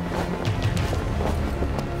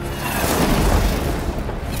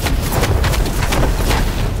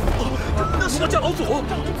罗家老祖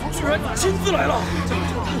居然亲自来了！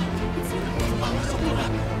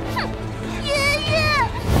哼，爷爷，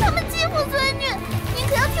他们欺负孙女，您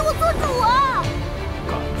可要替我做主啊！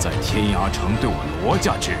敢在天涯城对我罗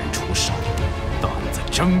家之人出手，胆子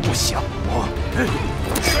真不小啊！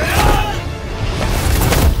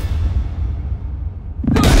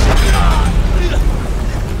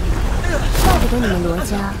怪不得你们罗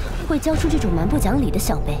家会教出这种蛮不讲理的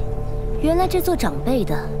小辈，原来这做长辈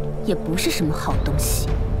的也不是什么好东西。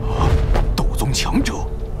斗宗强者！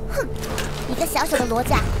哼，一个小小的罗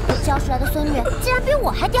家教出来的孙女，竟然比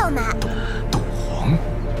我还刁蛮。斗皇，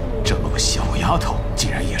这么个小丫头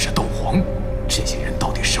竟然也是斗皇，这些人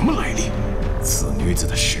到底什么来历？此女子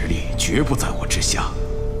的实力绝不在我之下，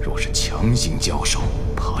若是强行交手，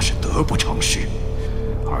怕是得不偿失。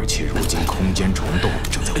而且如今空间虫洞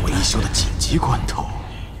正在维修的紧急关头。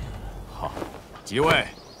好，几位，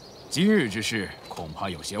今日之事恐怕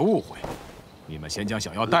有些误会，你们先将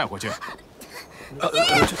小妖带回去。爷爷，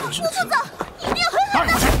我不走，一定要带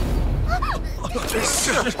回去。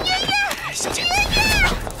是爷爷，小姐，爷爷。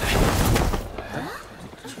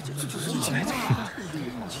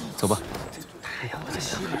走吧。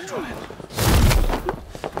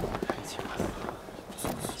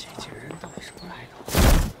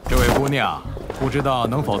这位姑娘，不知道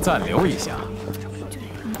能否暂留一下？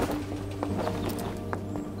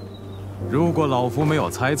如果老夫没有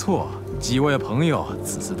猜错，几位朋友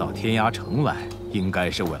此次到天涯城来，应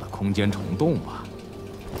该是为了空间虫洞吧？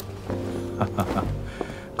哈哈哈，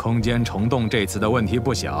空间虫洞这次的问题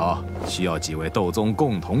不小，需要几位斗宗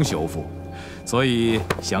共同修复，所以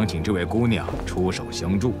想请这位姑娘出手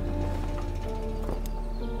相助。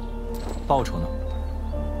报酬呢？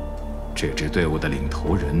这支队伍的领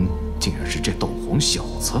头人竟然是这斗皇小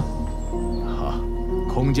子！哈，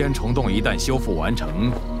空间虫洞一旦修复完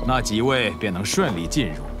成，那几位便能顺利进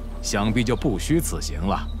入，想必就不虚此行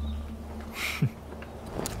了。哼！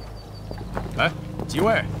哎，几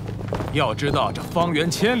位，要知道这方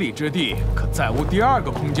圆千里之地可再无第二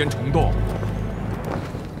个空间虫洞。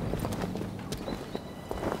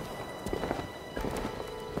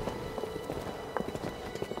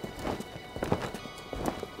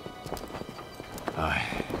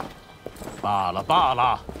罢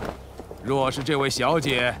了，若是这位小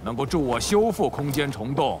姐能够助我修复空间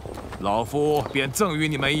虫洞，老夫便赠予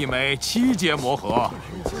你们一枚7阶魔盒，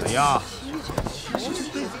怎样？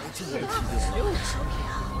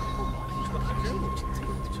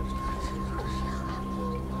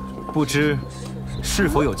不知是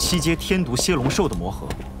否有7阶天毒蝎龙兽的魔盒？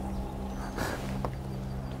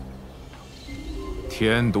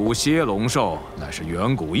天毒蝎龙兽乃是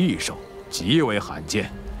远古异兽，极为罕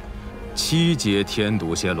见。7阶天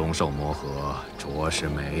毒蝎龙兽魔盒着实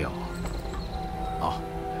没有。哦，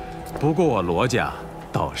不过我罗家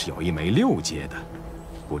倒是有一枚6阶的，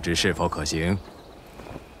不知是否可行？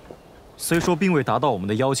虽说并未达到我们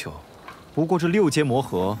的要求，不过这6阶魔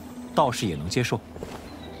盒倒是也能接受。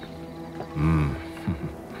嗯，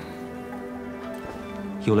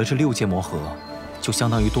有了这6阶魔盒，就相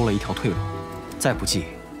当于多了一条退路，再不济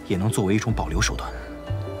也能作为一种保留手段。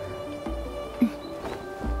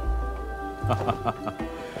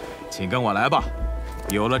请跟我来吧。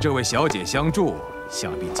有了这位小姐相助，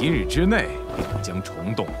想必今日之内便能将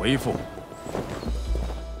虫洞恢复。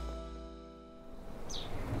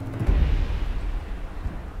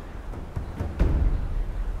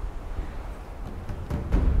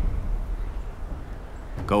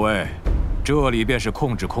各位，这里便是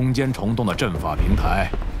控制空间虫洞的阵法平台。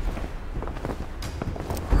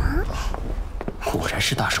果然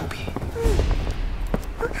是大手笔。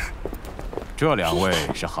这两位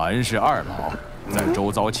是韩氏二老，在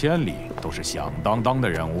周遭千里都是响当当的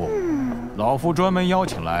人物。老夫专门邀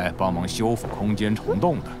请来帮忙修复空间虫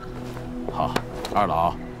洞的。哈，二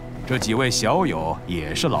老，这几位小友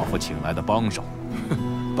也是老夫请来的帮手。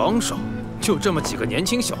帮手？就这么几个年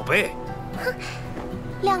轻小辈？哼，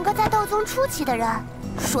两个在斗宗初期的人，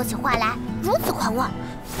说起话来如此狂妄。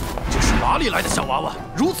这是哪里来的小娃娃，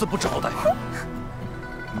如此不知好歹？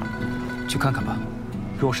去看看吧，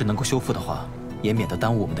若是能够修复的话，也免得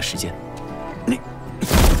耽误我们的时间。你，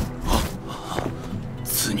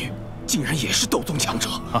此女竟然也是斗宗强者！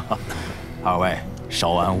二位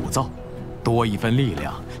稍安勿躁，多一份力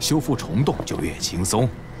量，修复虫洞就越轻松。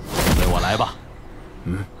随我来吧。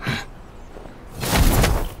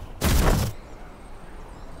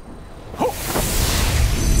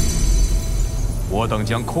我等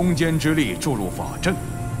将空间之力注入法阵，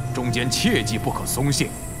中间切记不可松懈，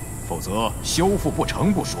否则修复不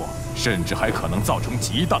成不说，甚至还可能造成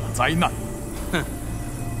极大的灾难。哼，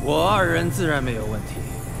我二人自然没有问题，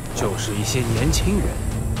就是一些年轻人，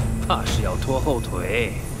怕是要拖后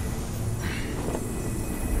腿。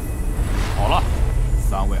好了，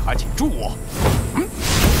三位还请助我。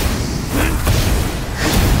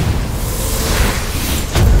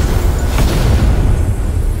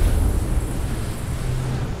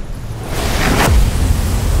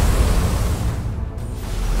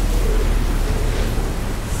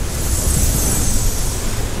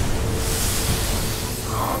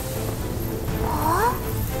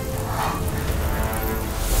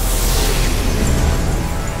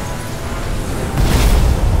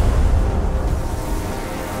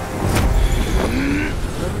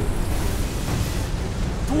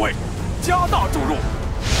加大注入。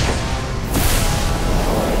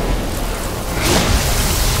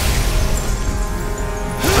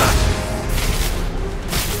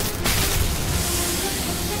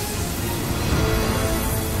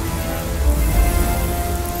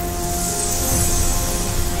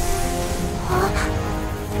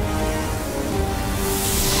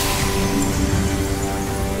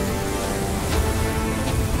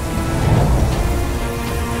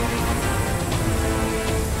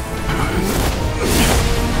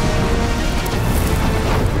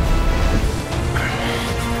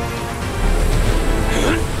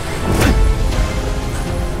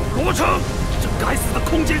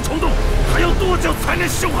才能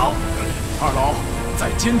修好。二老，再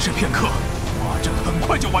坚持片刻，法阵很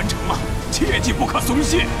快就完成了，切记不可松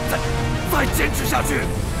懈。再坚持下去，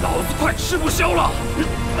老子快吃不消了。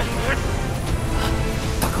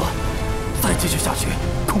大哥，再继续下去，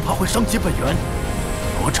恐怕会伤及本源。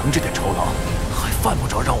罗成这点酬劳，还犯不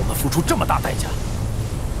着让我们付出这么大代价。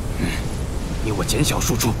你我减小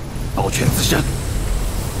输出，保全自身。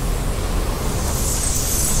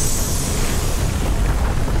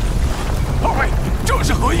二位，这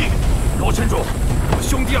是何意？罗城主，我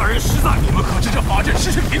兄弟二人实在……你们可知这法阵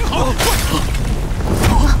失去平衡？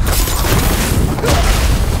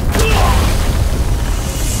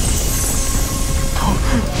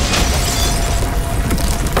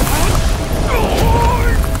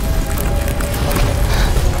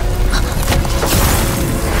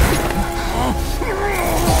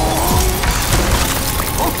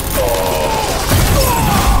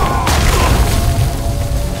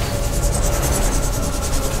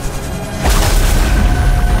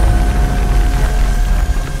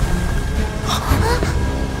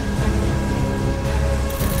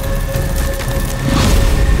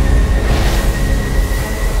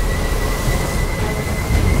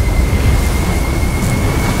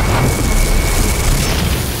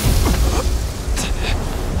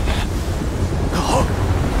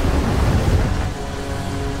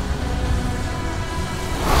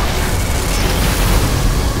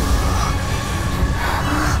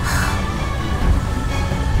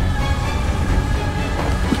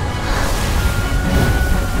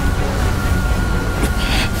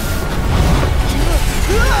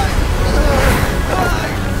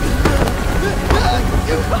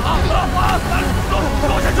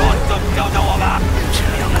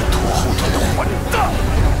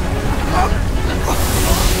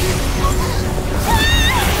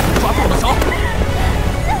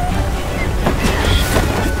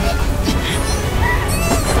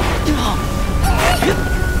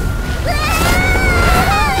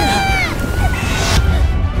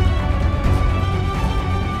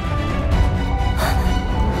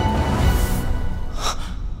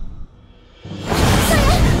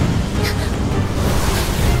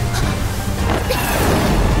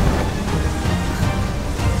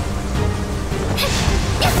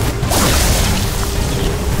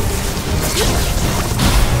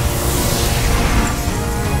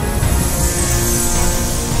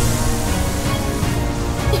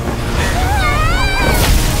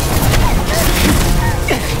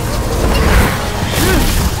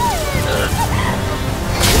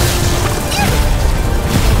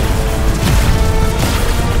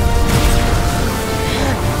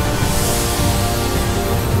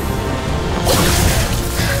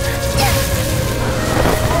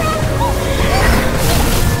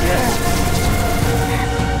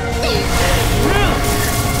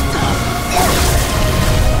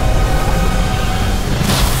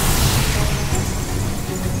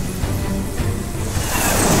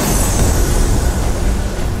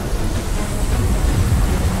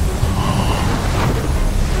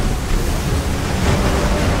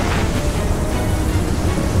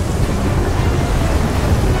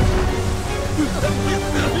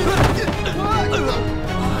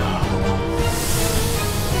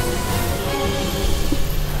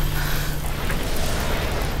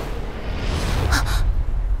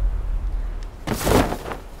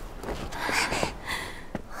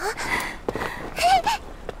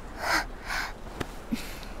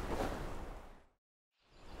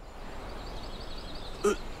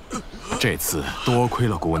这次多亏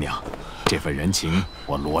了姑娘，这份人情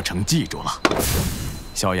我罗成记住了。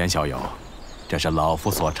萧炎小友，这是老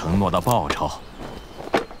夫所承诺的报酬。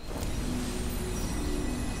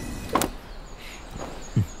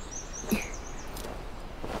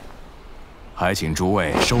还请诸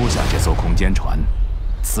位收下这艘空间船，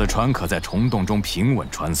此船可在虫洞中平稳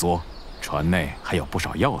穿梭，船内还有不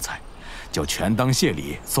少药材，就全当谢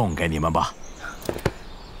礼送给你们吧。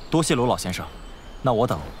多谢罗老先生，那我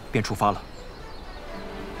等便出发了。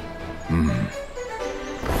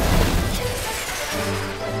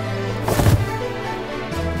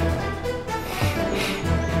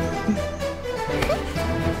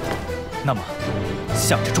那么，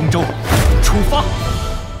向着中州出发。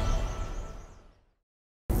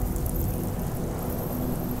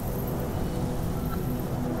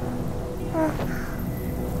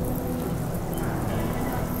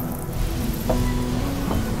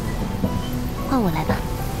换我来吧。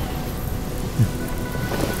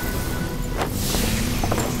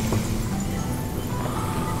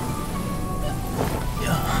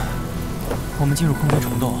我们进入空间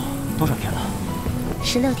虫洞多少天了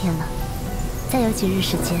？16天了，再有几日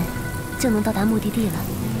时间，就能到达目的地了。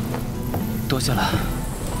多谢了。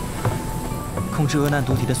控制厄难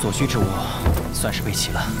毒体的所需之物，算是备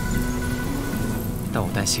齐了。但我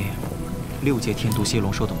担心6阶天毒蝎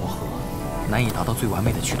龙兽的魔核难以达到最完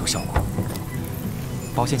美的驱毒效果。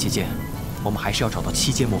保险起见，我们还是要找到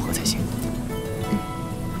7阶魔核才行。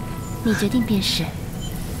你决定便是。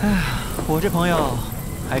哎，我这朋友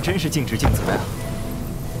还真是尽职尽责呀。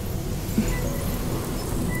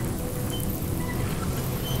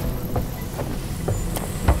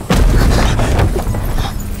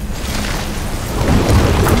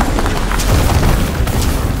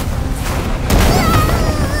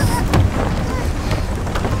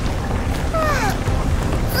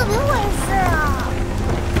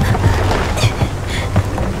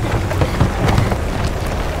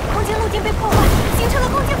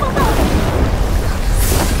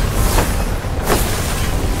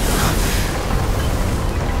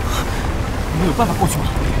有办法过去吗？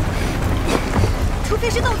除非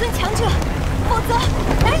是斗尊强者，否则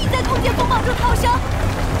难以在空间风暴中逃生。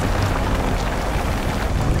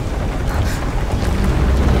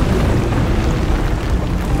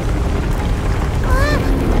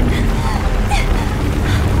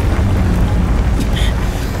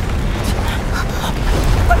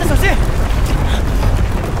慢点，小心！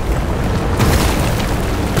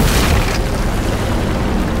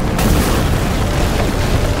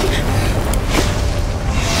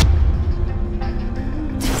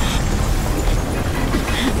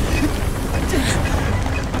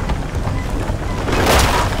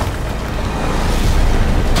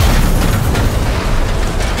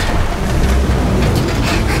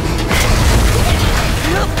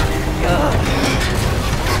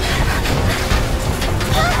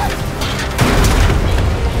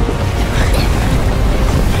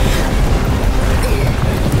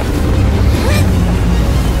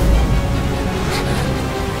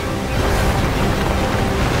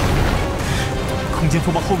空间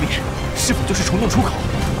风暴后面是否就是虫洞出口？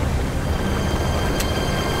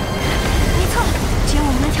没错，只要我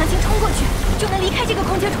们能强行冲过去，就能离开这个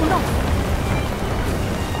空间虫洞。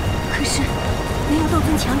可是，没有斗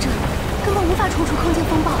尊强者，根本无法冲出空间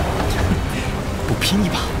风暴。不拼一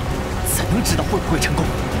把，怎能知道会不会成功？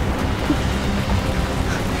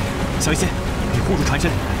小医仙，你护住船身，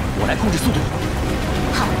我来控制速度。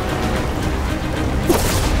好。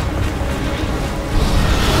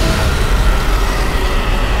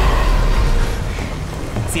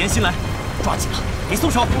紫妍新来，抓紧了，别松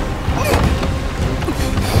手。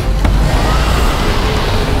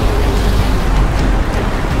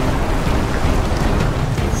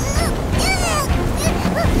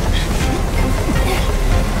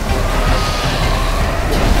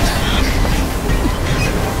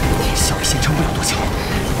小医仙撑不了多久，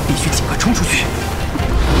必须尽快冲出去。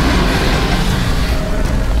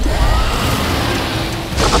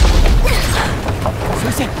小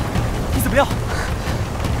医仙，你怎么样？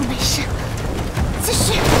我没事，继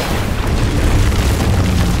续。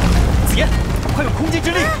紫妍，快用空间之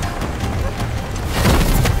力！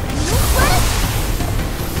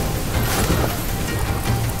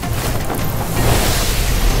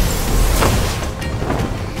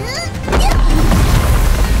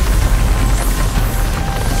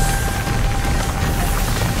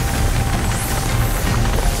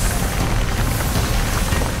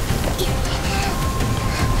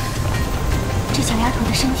这小丫头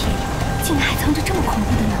的身体里竟然还藏着这么恐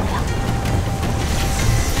怖的能量。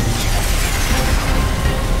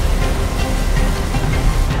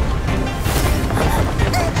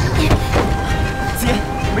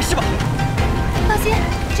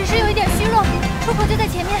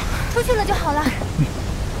去了就好了。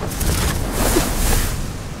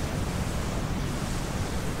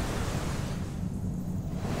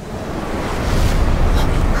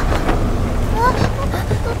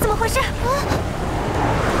怎么回事？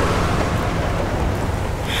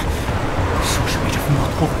若是被这风暴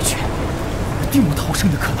拖回去，定无逃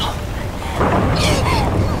生的可能。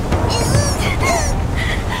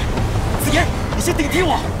紫妍，你先顶替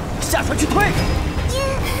我，下船去推。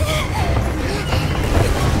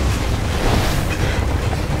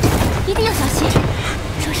一定要小心，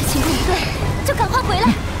若是情况不对，就赶快回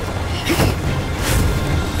来。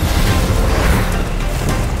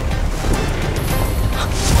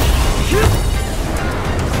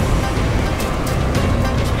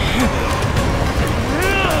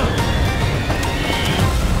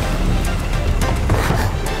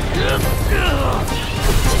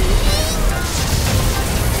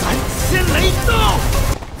3千雷动！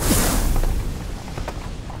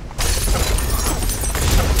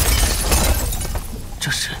这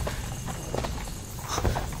是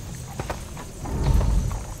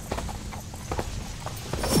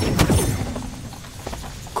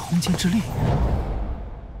空间之力，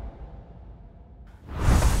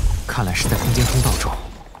看来是在空间通道中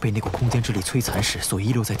被那股空间之力摧残时所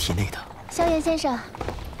遗留在体内的。萧炎先生，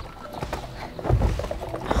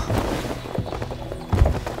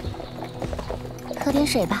喝点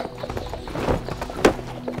水吧。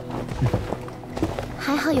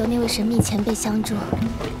还好有那位神秘前辈相助，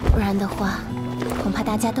不然的话，恐怕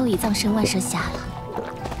大家都已葬身万蛇峡了。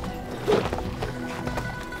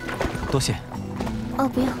多谢。哦，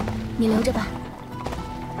不用，你留着吧。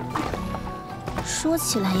说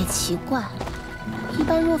起来也奇怪，一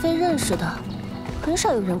般若非认识的，很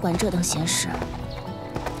少有人管这等闲事。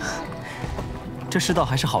这世道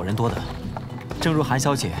还是好人多的，正如韩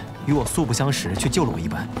小姐与我素不相识，却救了我一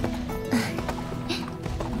般。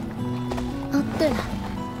哦，对了，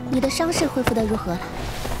你的伤势恢复得如何了？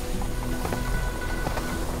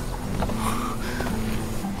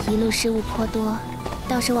一路失误颇多，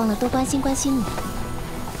倒是忘了多关心关心你。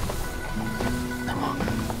那么，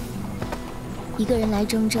一个人来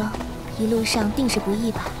中州，一路上定是不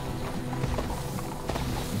易吧？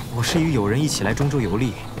我是与友人一起来中州游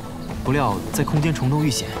历，不料在空间虫洞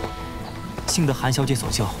遇险，幸得韩小姐所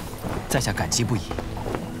救，在下感激不已。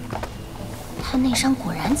他内伤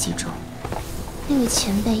果然极重，那位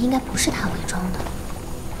前辈应该不是他伪装的。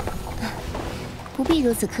不必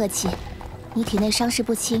如此客气，你体内伤势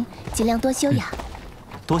不轻，尽量多休养。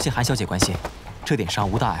多谢韩小姐关心，这点伤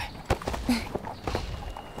无大碍。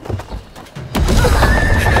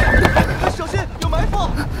小心，有埋伏！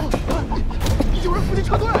有人伏击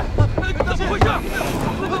车队！怎么回事？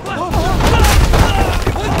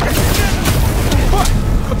快！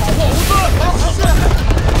快保护我们！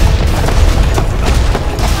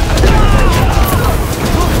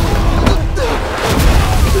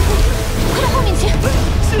快到后面去！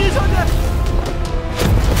谢谢小姐。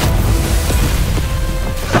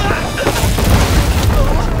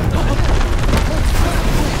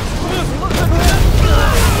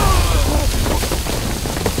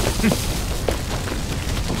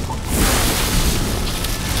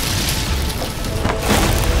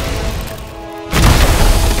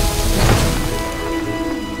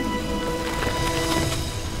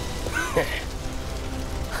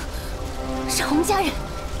是洪家人。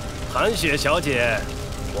韩雪小姐，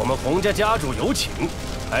我们洪家家主有请，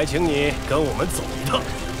还请你跟我们走一趟。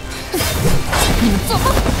你们做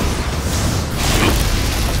梦！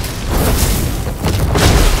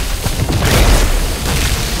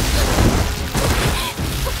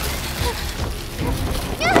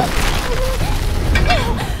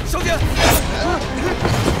小姐，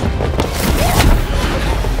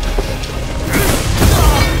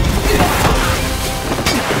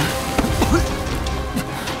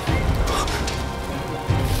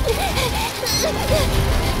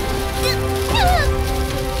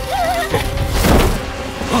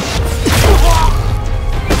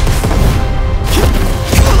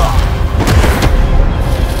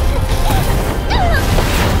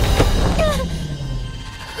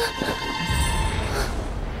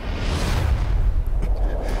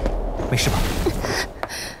没事吧？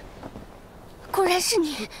果然是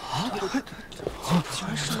你！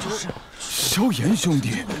就是萧炎兄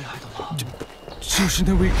弟，就是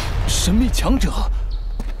那位神秘强者。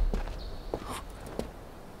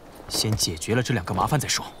先解决了这两个麻烦再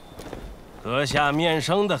说。阁下面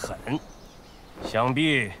生得很，想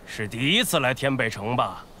必是第一次来天北城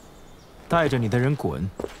吧？带着你的人滚！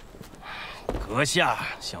阁下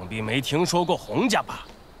想必没听说过洪家吧？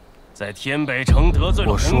在天北城得罪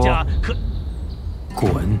了洪家，可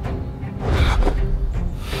滚！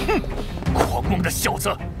哼！狂妄的小子！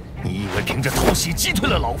你以为凭着偷袭击退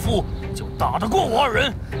了老夫，就打得过我二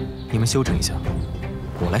人？你们休整一下，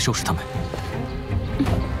我来收拾他们。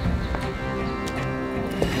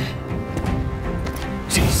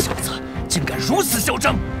这小子竟敢如此嚣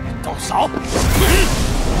张！动手！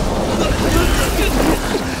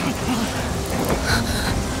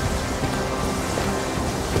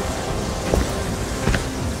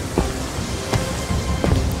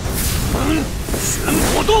玄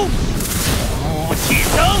火洞，雾气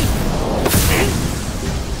声。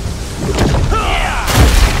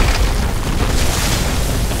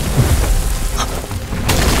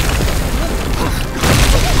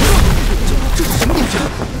这是什么东西？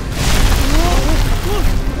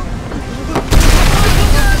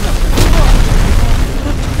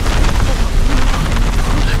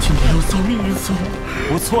今天要遭命运死！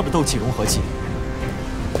不错的斗气融合技，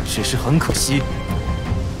只是很可惜，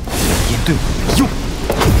这烟对我没用。